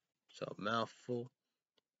 So mouthful.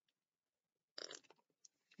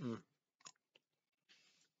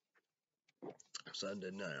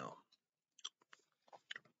 Sunday now.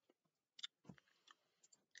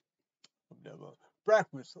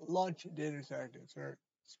 Breakfast, lunch, dinner, snack, dessert.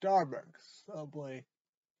 Starbucks, Subway,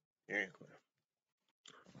 Very clear.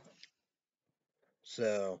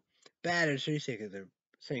 So, batter, so you thinking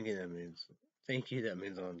that means, thank you, that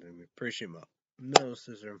means on to me. Appreciate my middle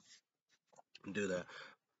sister. Do that.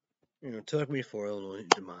 Took me for Illinois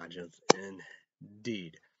DiMaggio's,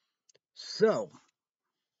 indeed. So,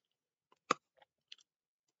 that's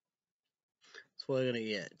what I'm gonna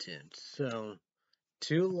get, Tim. So,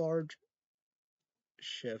 2 large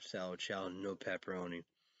chef salad challenge, no pepperoni,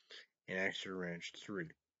 and extra ranch. 3.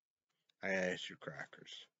 I got extra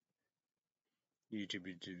crackers.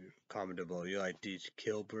 YouTube, comment below. You like these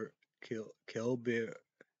Kilberries?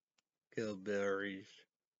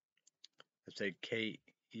 I say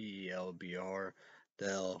Kelbr.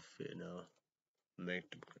 They'll,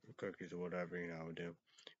 make the cookies or whatever, I would do.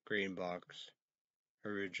 Green box,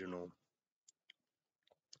 original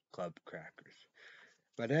club crackers.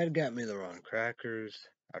 My dad got me the wrong crackers.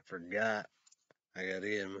 I forgot. I got to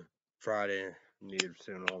eat them Friday. Needed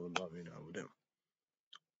soon all the but I would do.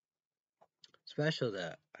 Special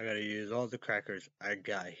that I gotta use all the crackers I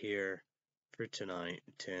got here for tonight.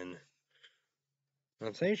 10.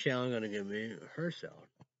 I'm saying Shallon's gonna give me her salad.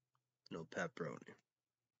 No pepperoni.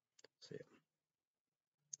 So yeah.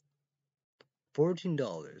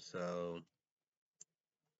 $14. So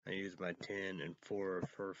I used my 10 and 4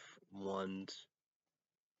 for ones.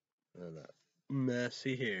 That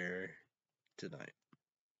messy hair tonight.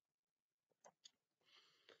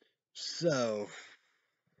 So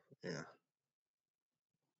yeah.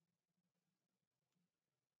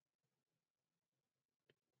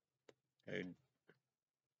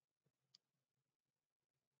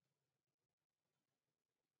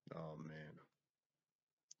 Oh man.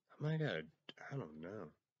 I might gotta. I don't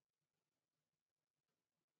know.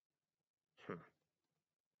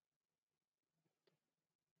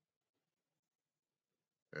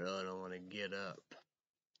 I really don't want to get up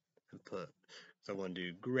and put. So I want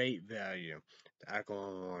to do great value. The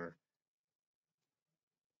alkaline water,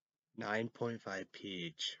 9.5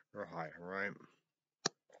 pH or higher, right?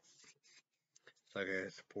 So I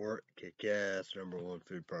gotta support, kick ass, #1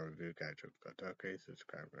 food product review, catch up, okay,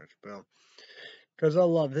 subscribe, catch bell. Because I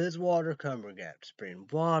love his water, Cumber Gap Spring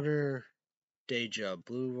Water, Deja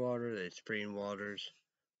Blue Water, they Spring Waters.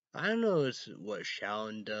 I don't know what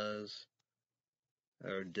Shallon does,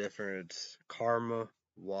 or different. It's Karma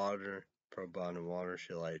Water, Probana Water,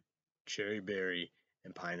 she like cherry berry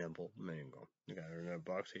and pineapple mango. You got her in a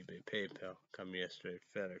box, eBay, PayPal, come yesterday,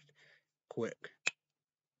 FedEx, quick.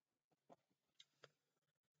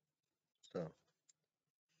 So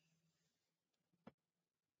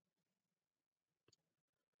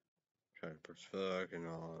trying to push fuck and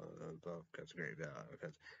all above because great value.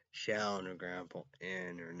 Because Shallon, her grandpa,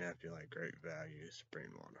 and her nephew like great value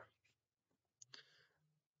spring water.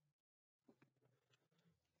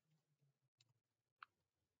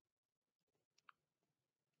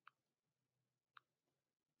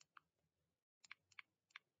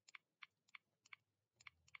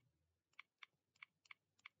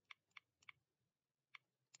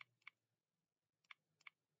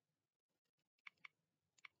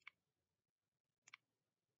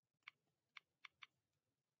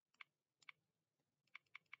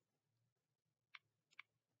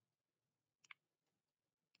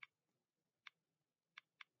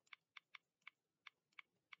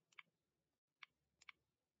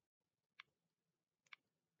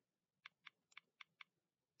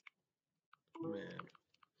 Man,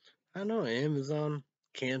 I know Amazon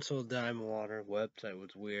canceled Diamond Water website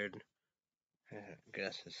was weird. I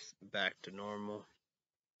guess it's back to normal.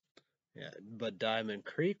 Yeah, but Diamond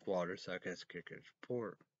Creek Water, so I guess kick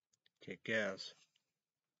gas.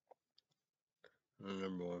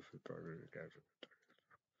 #1 for product.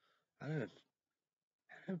 I don't know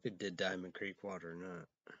if it did Diamond Creek Water or not.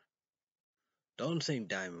 Don't think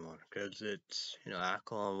Diamond Water because it's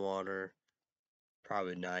alkaline water,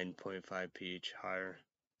 probably 9.5 pH higher.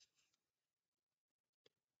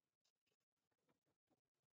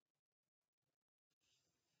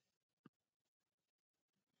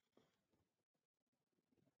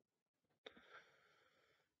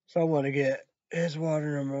 So I want to get his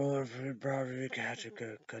water #1 for property,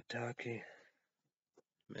 Kentucky.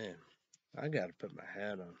 Man, I gotta put my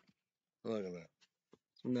hat on. Look at that.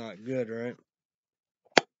 Not good, right?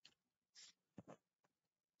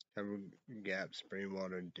 Gap spring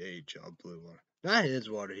water and DHL blue water. Not his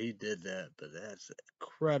water, he did that, but that's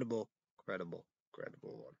incredible water.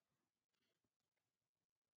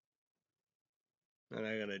 And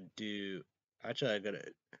I gotta do. Actually, I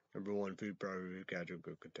gotta #1 food product,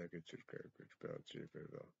 Kentucky, subscribe.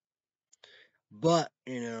 But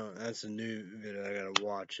that's a new video I gotta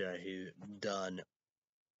watch. He's done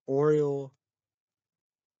Oreo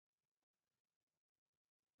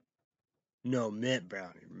No, mint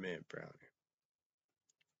brownie. Mint brownie.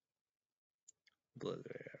 Blizzard,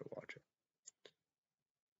 yeah, watch it.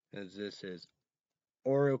 As this is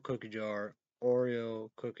Oreo cookie jar, Oreo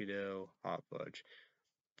cookie dough, hot fudge.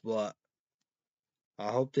 But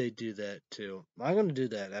I hope they do that too. I'm gonna do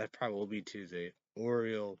that. That probably will be Tuesday.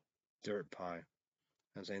 Oreo dirt pie.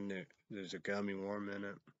 I saying there's a gummy worm in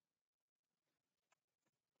it.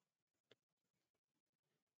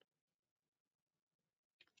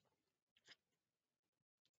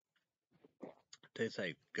 Tastes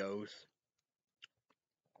like ghosts,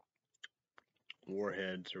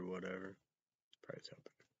 warheads, or whatever. Probably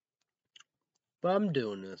something. But I'm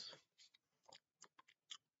doing this.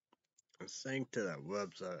 I sank to that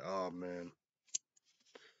website. Oh man.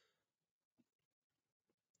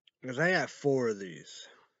 Because I got 4 of these.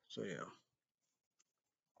 So yeah.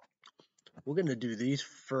 We're gonna do these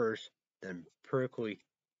first, then prickly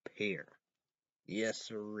pear. Yes,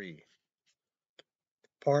 sirree.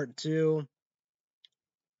 Part 2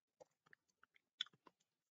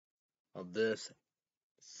 of this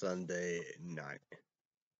Sunday night.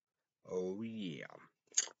 Oh yeah.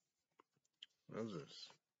 This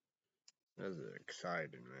is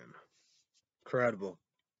exciting, man. Incredible.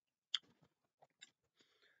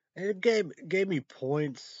 And it gave me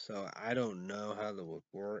points, so I don't know how that would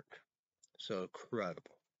work. So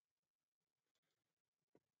incredible.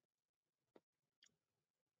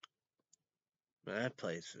 That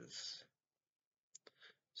place is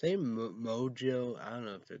same Mojo. I don't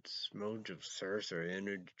know if it's Mojo Source or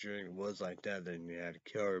energy drink. It was like that. Then you had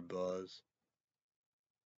Killer Buzz.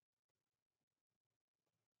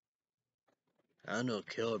 I don't know if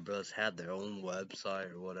Killer Buzz had their own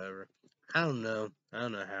website or whatever. I don't know. I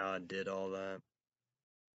don't know how I did all that.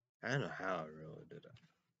 I don't know how I really did it.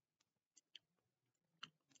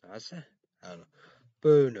 I said, I don't know. But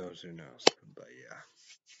who knows? Who knows? But yeah.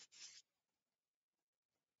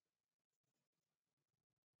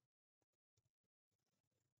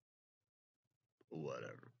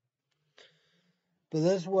 Whatever. But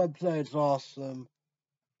this website's awesome.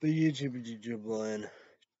 But YouTube is jubilant.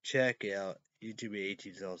 Check out. YouTube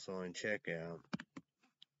 18 is also on. Check out.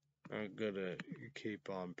 I'm gonna keep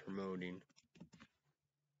on promoting.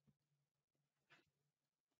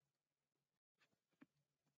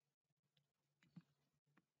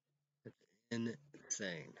 It's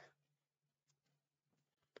insane.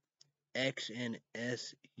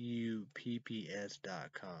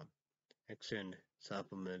 XNSUPPS.com. XN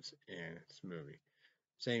supplements and smoothie.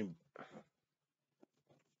 Same.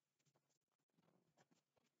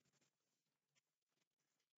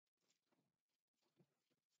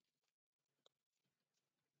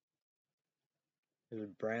 It's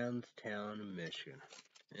Brownstown, Michigan.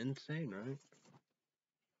 Insane, right?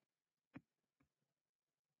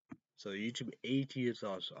 So YouTube AT is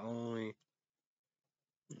also only.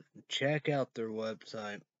 Check out their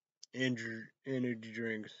website. Energy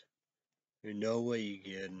drinks. You know what you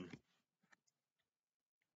getting.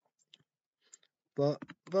 But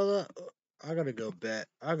I gotta go back.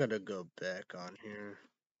 I gotta go back on here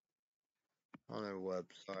on their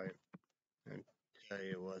website and tell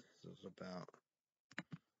you what this is about.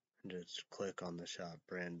 Just click on the shop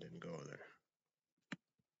brand and go there.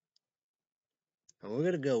 And we're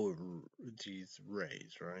gonna go with these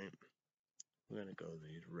Raze, right? We're gonna go with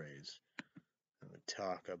these Raze. I'm gonna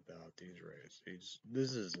talk about these Raze.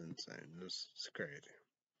 This is insane. This is crazy.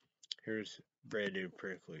 Here's brand new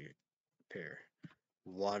prickly pear,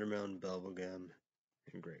 watermelon bubblegum,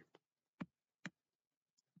 and grape.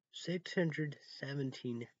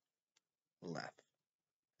 617 left.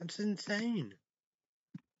 That's insane.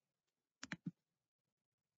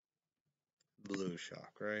 Blue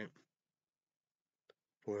shock, right?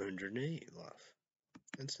 408 left.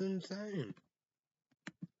 That's insane.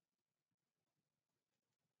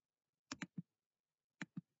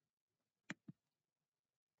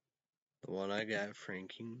 The one I got,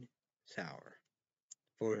 Frakensour,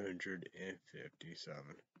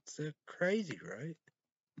 457. It's crazy, right?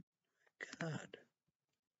 God,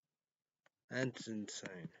 that's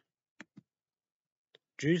insane.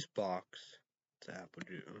 Juice box. It's apple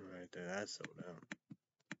juice right there. That's sold out.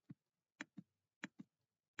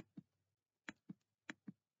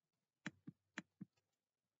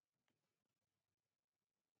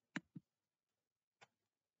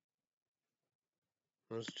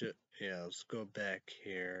 Let's go back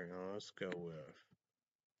here. Now let's go with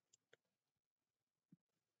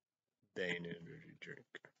Bane energy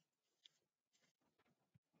drink.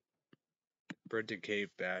 Birthday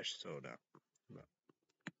cake bash sold out.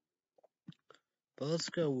 But let's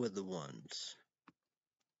go with the ones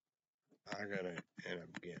I gotta end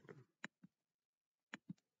up getting.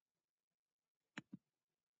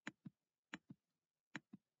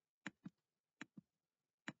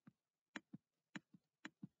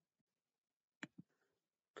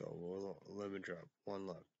 Diamond drop. 1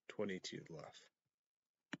 left. 22 left.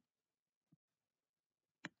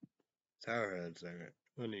 Tower heads.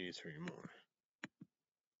 I need 3 more.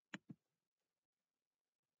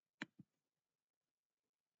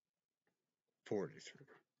 $43.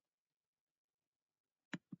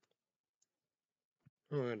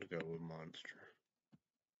 I'm going to go with monster.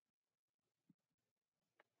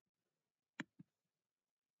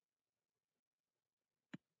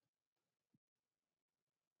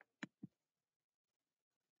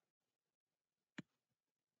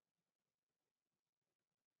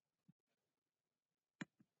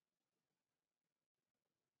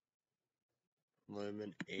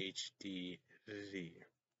 Lemon HDV.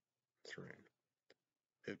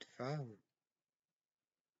 55.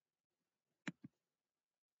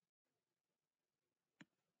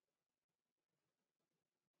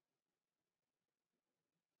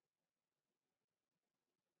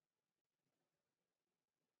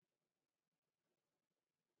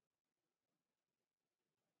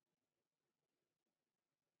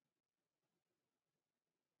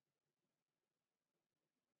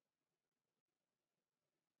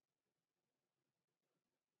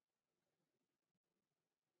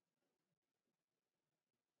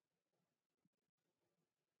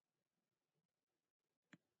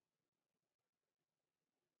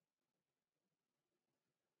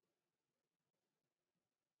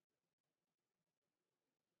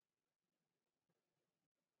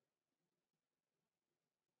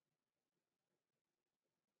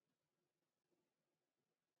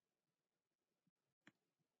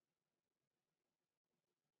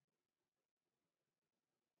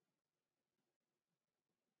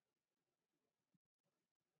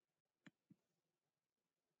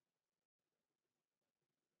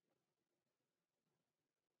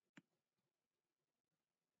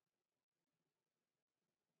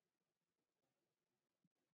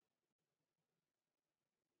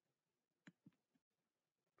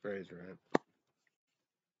 Raze, right?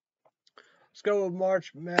 Let's go with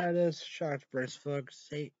March Madness. Sharpsburg,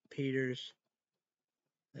 St. Peter's.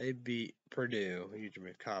 They beat Purdue. You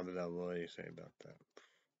can comment on what you say about that.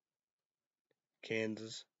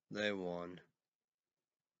 Kansas, they won.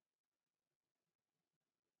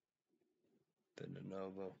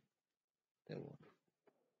 Villanova, they won.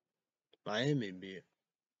 Miami beat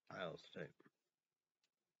Iowa State.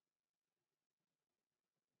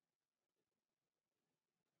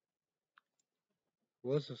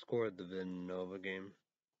 What's the score of the Villanova game?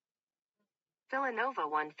 Villanova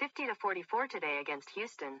won 50-44 today against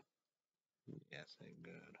Houston. Yes, ain't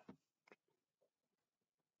good.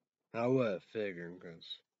 I would have figured,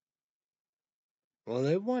 because, well,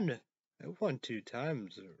 they won 2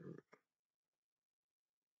 times.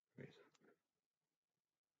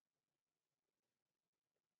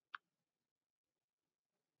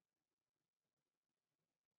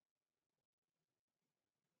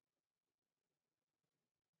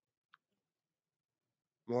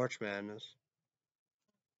 March Madness.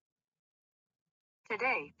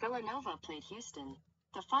 Today, Villanova played Houston.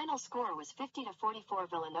 The final score was 50-44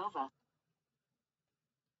 Villanova.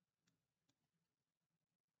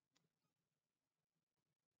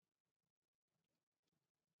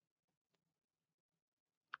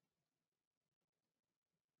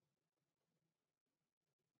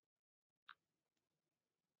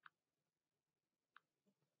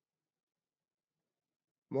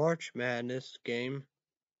 March Madness game.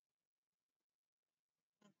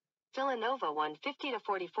 Villanova won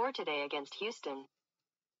 50-44 today against Houston.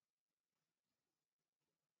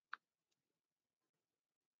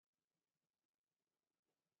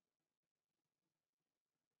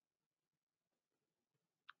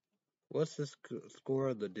 What's the score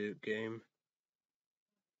of the Duke game?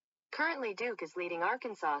 Currently, Duke is leading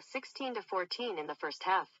Arkansas 16-14 in the first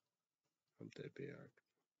half. Hope they beat Arkansas.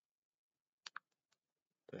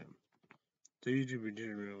 Damn. So YouTube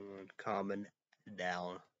would comment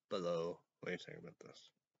down below what you think about this.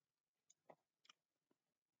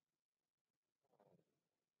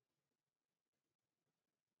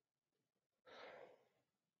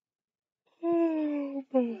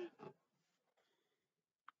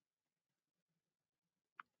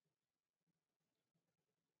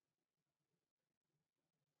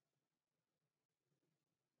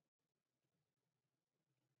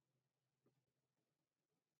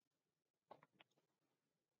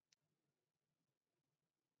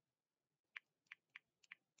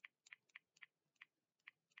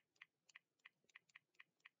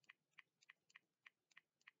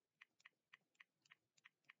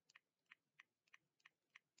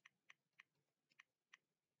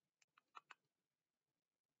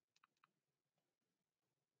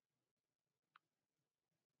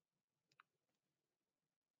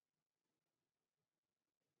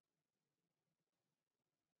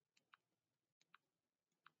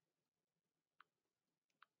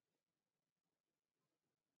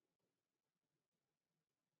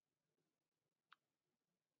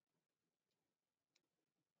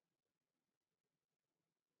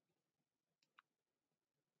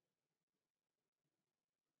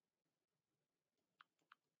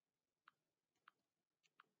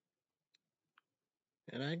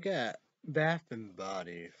 And I got Bath and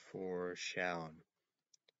Body for showering.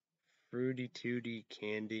 Fruity Tooty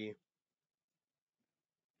candy.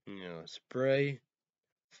 Spray.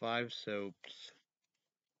 5 soaps.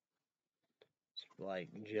 Like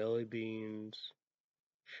jelly beans.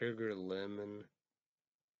 Sugar lemon.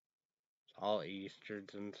 All Easters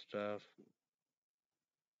and stuff.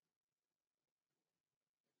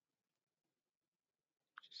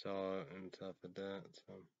 Saw it and stuff like that.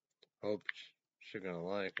 So hope she's gonna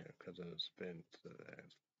like it because it was expensive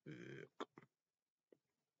as fuck.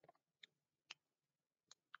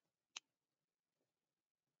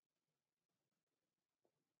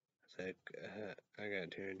 It's like I got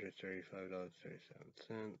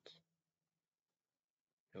 $235.37.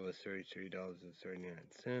 It was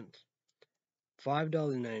 $33.39.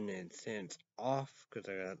 $5.99 off because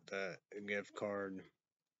I got that gift card.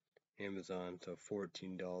 Amazon, so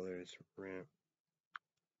 $14 rent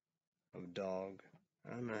of dog. I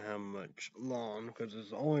don't know how much long because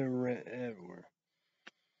it's only rent everywhere.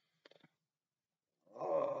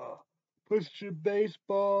 Push your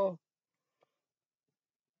baseball.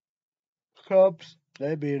 Cubs,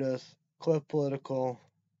 they beat us. Cliff Political,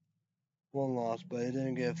 one loss, but he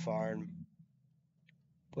didn't get fired.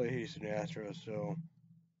 Play Houston Astros, so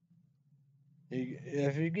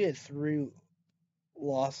if you get 3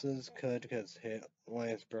 losses, because hit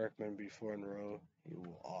Lance Berkman before in a row, he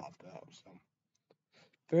will opt out. So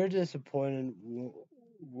very disappointed.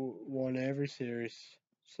 Won every series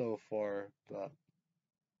so far, but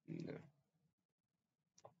no.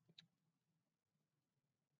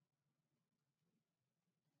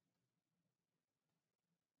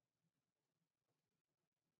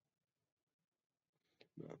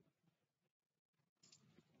 No.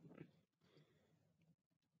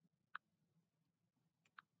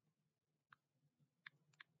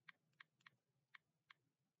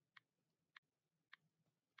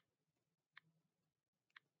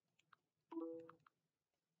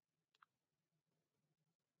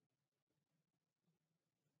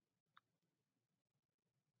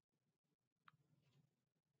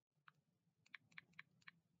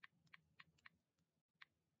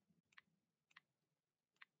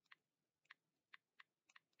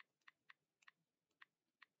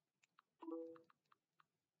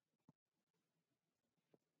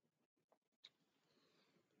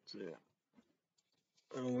 So yeah.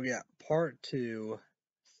 And we got part 2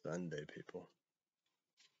 Sunday, people.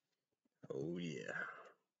 Oh yeah.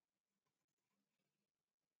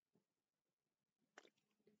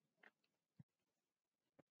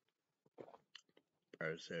 I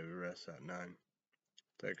would say we rest at 9.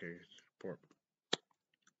 Thank you for support.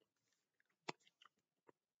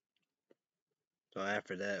 So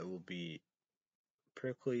after that, it will be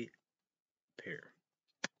prickly pear.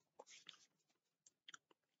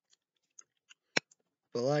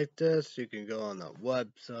 But like this, you can go on the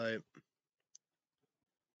website.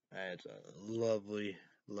 It's a lovely,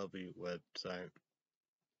 lovely website.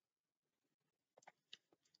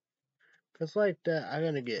 Cause like that, I'm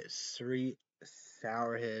gonna get 3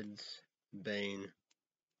 Sourheads Bane,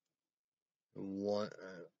 one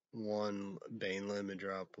Bane Lemon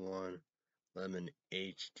Drop, one Lemon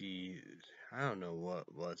HD. I don't know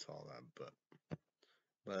what's all that, but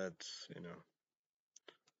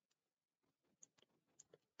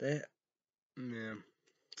that yeah,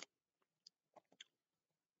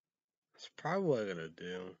 that's probably what I'm gonna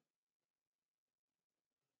do.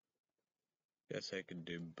 Guess I could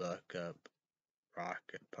do Buck Up,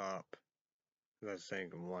 Rocket Pop. I was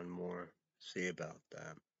thinking one more. See about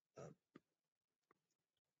that.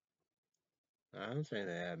 I don't think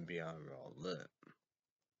they have Beyond Raw lit.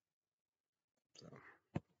 So.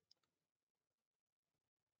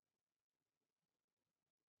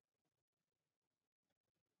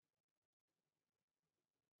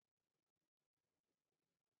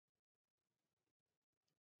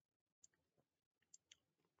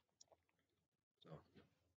 So.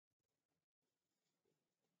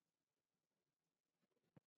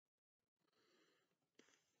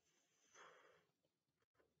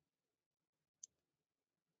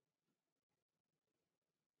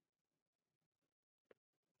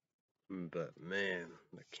 But man,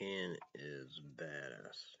 the can is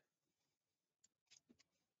badass.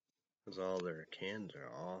 Cause all their cans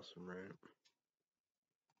are awesome, right?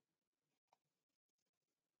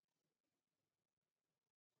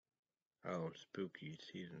 Oh, spooky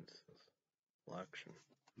season selection.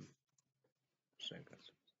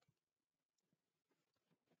 Seconds.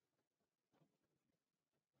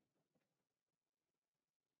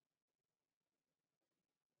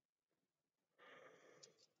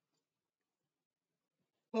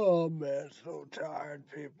 Oh man, so tired,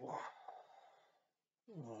 people.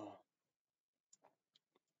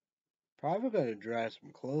 Probably gonna dry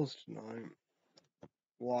some clothes tonight.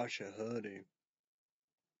 Wash a hoodie.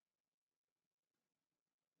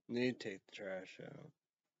 Need to take the trash out.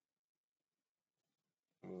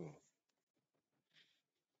 Oh,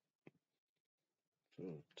 so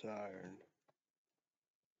tired.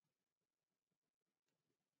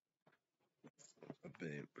 A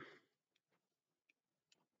bit.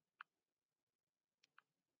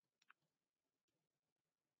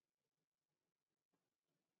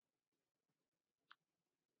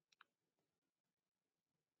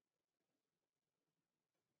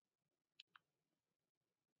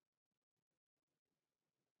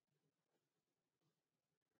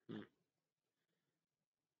 Hmm.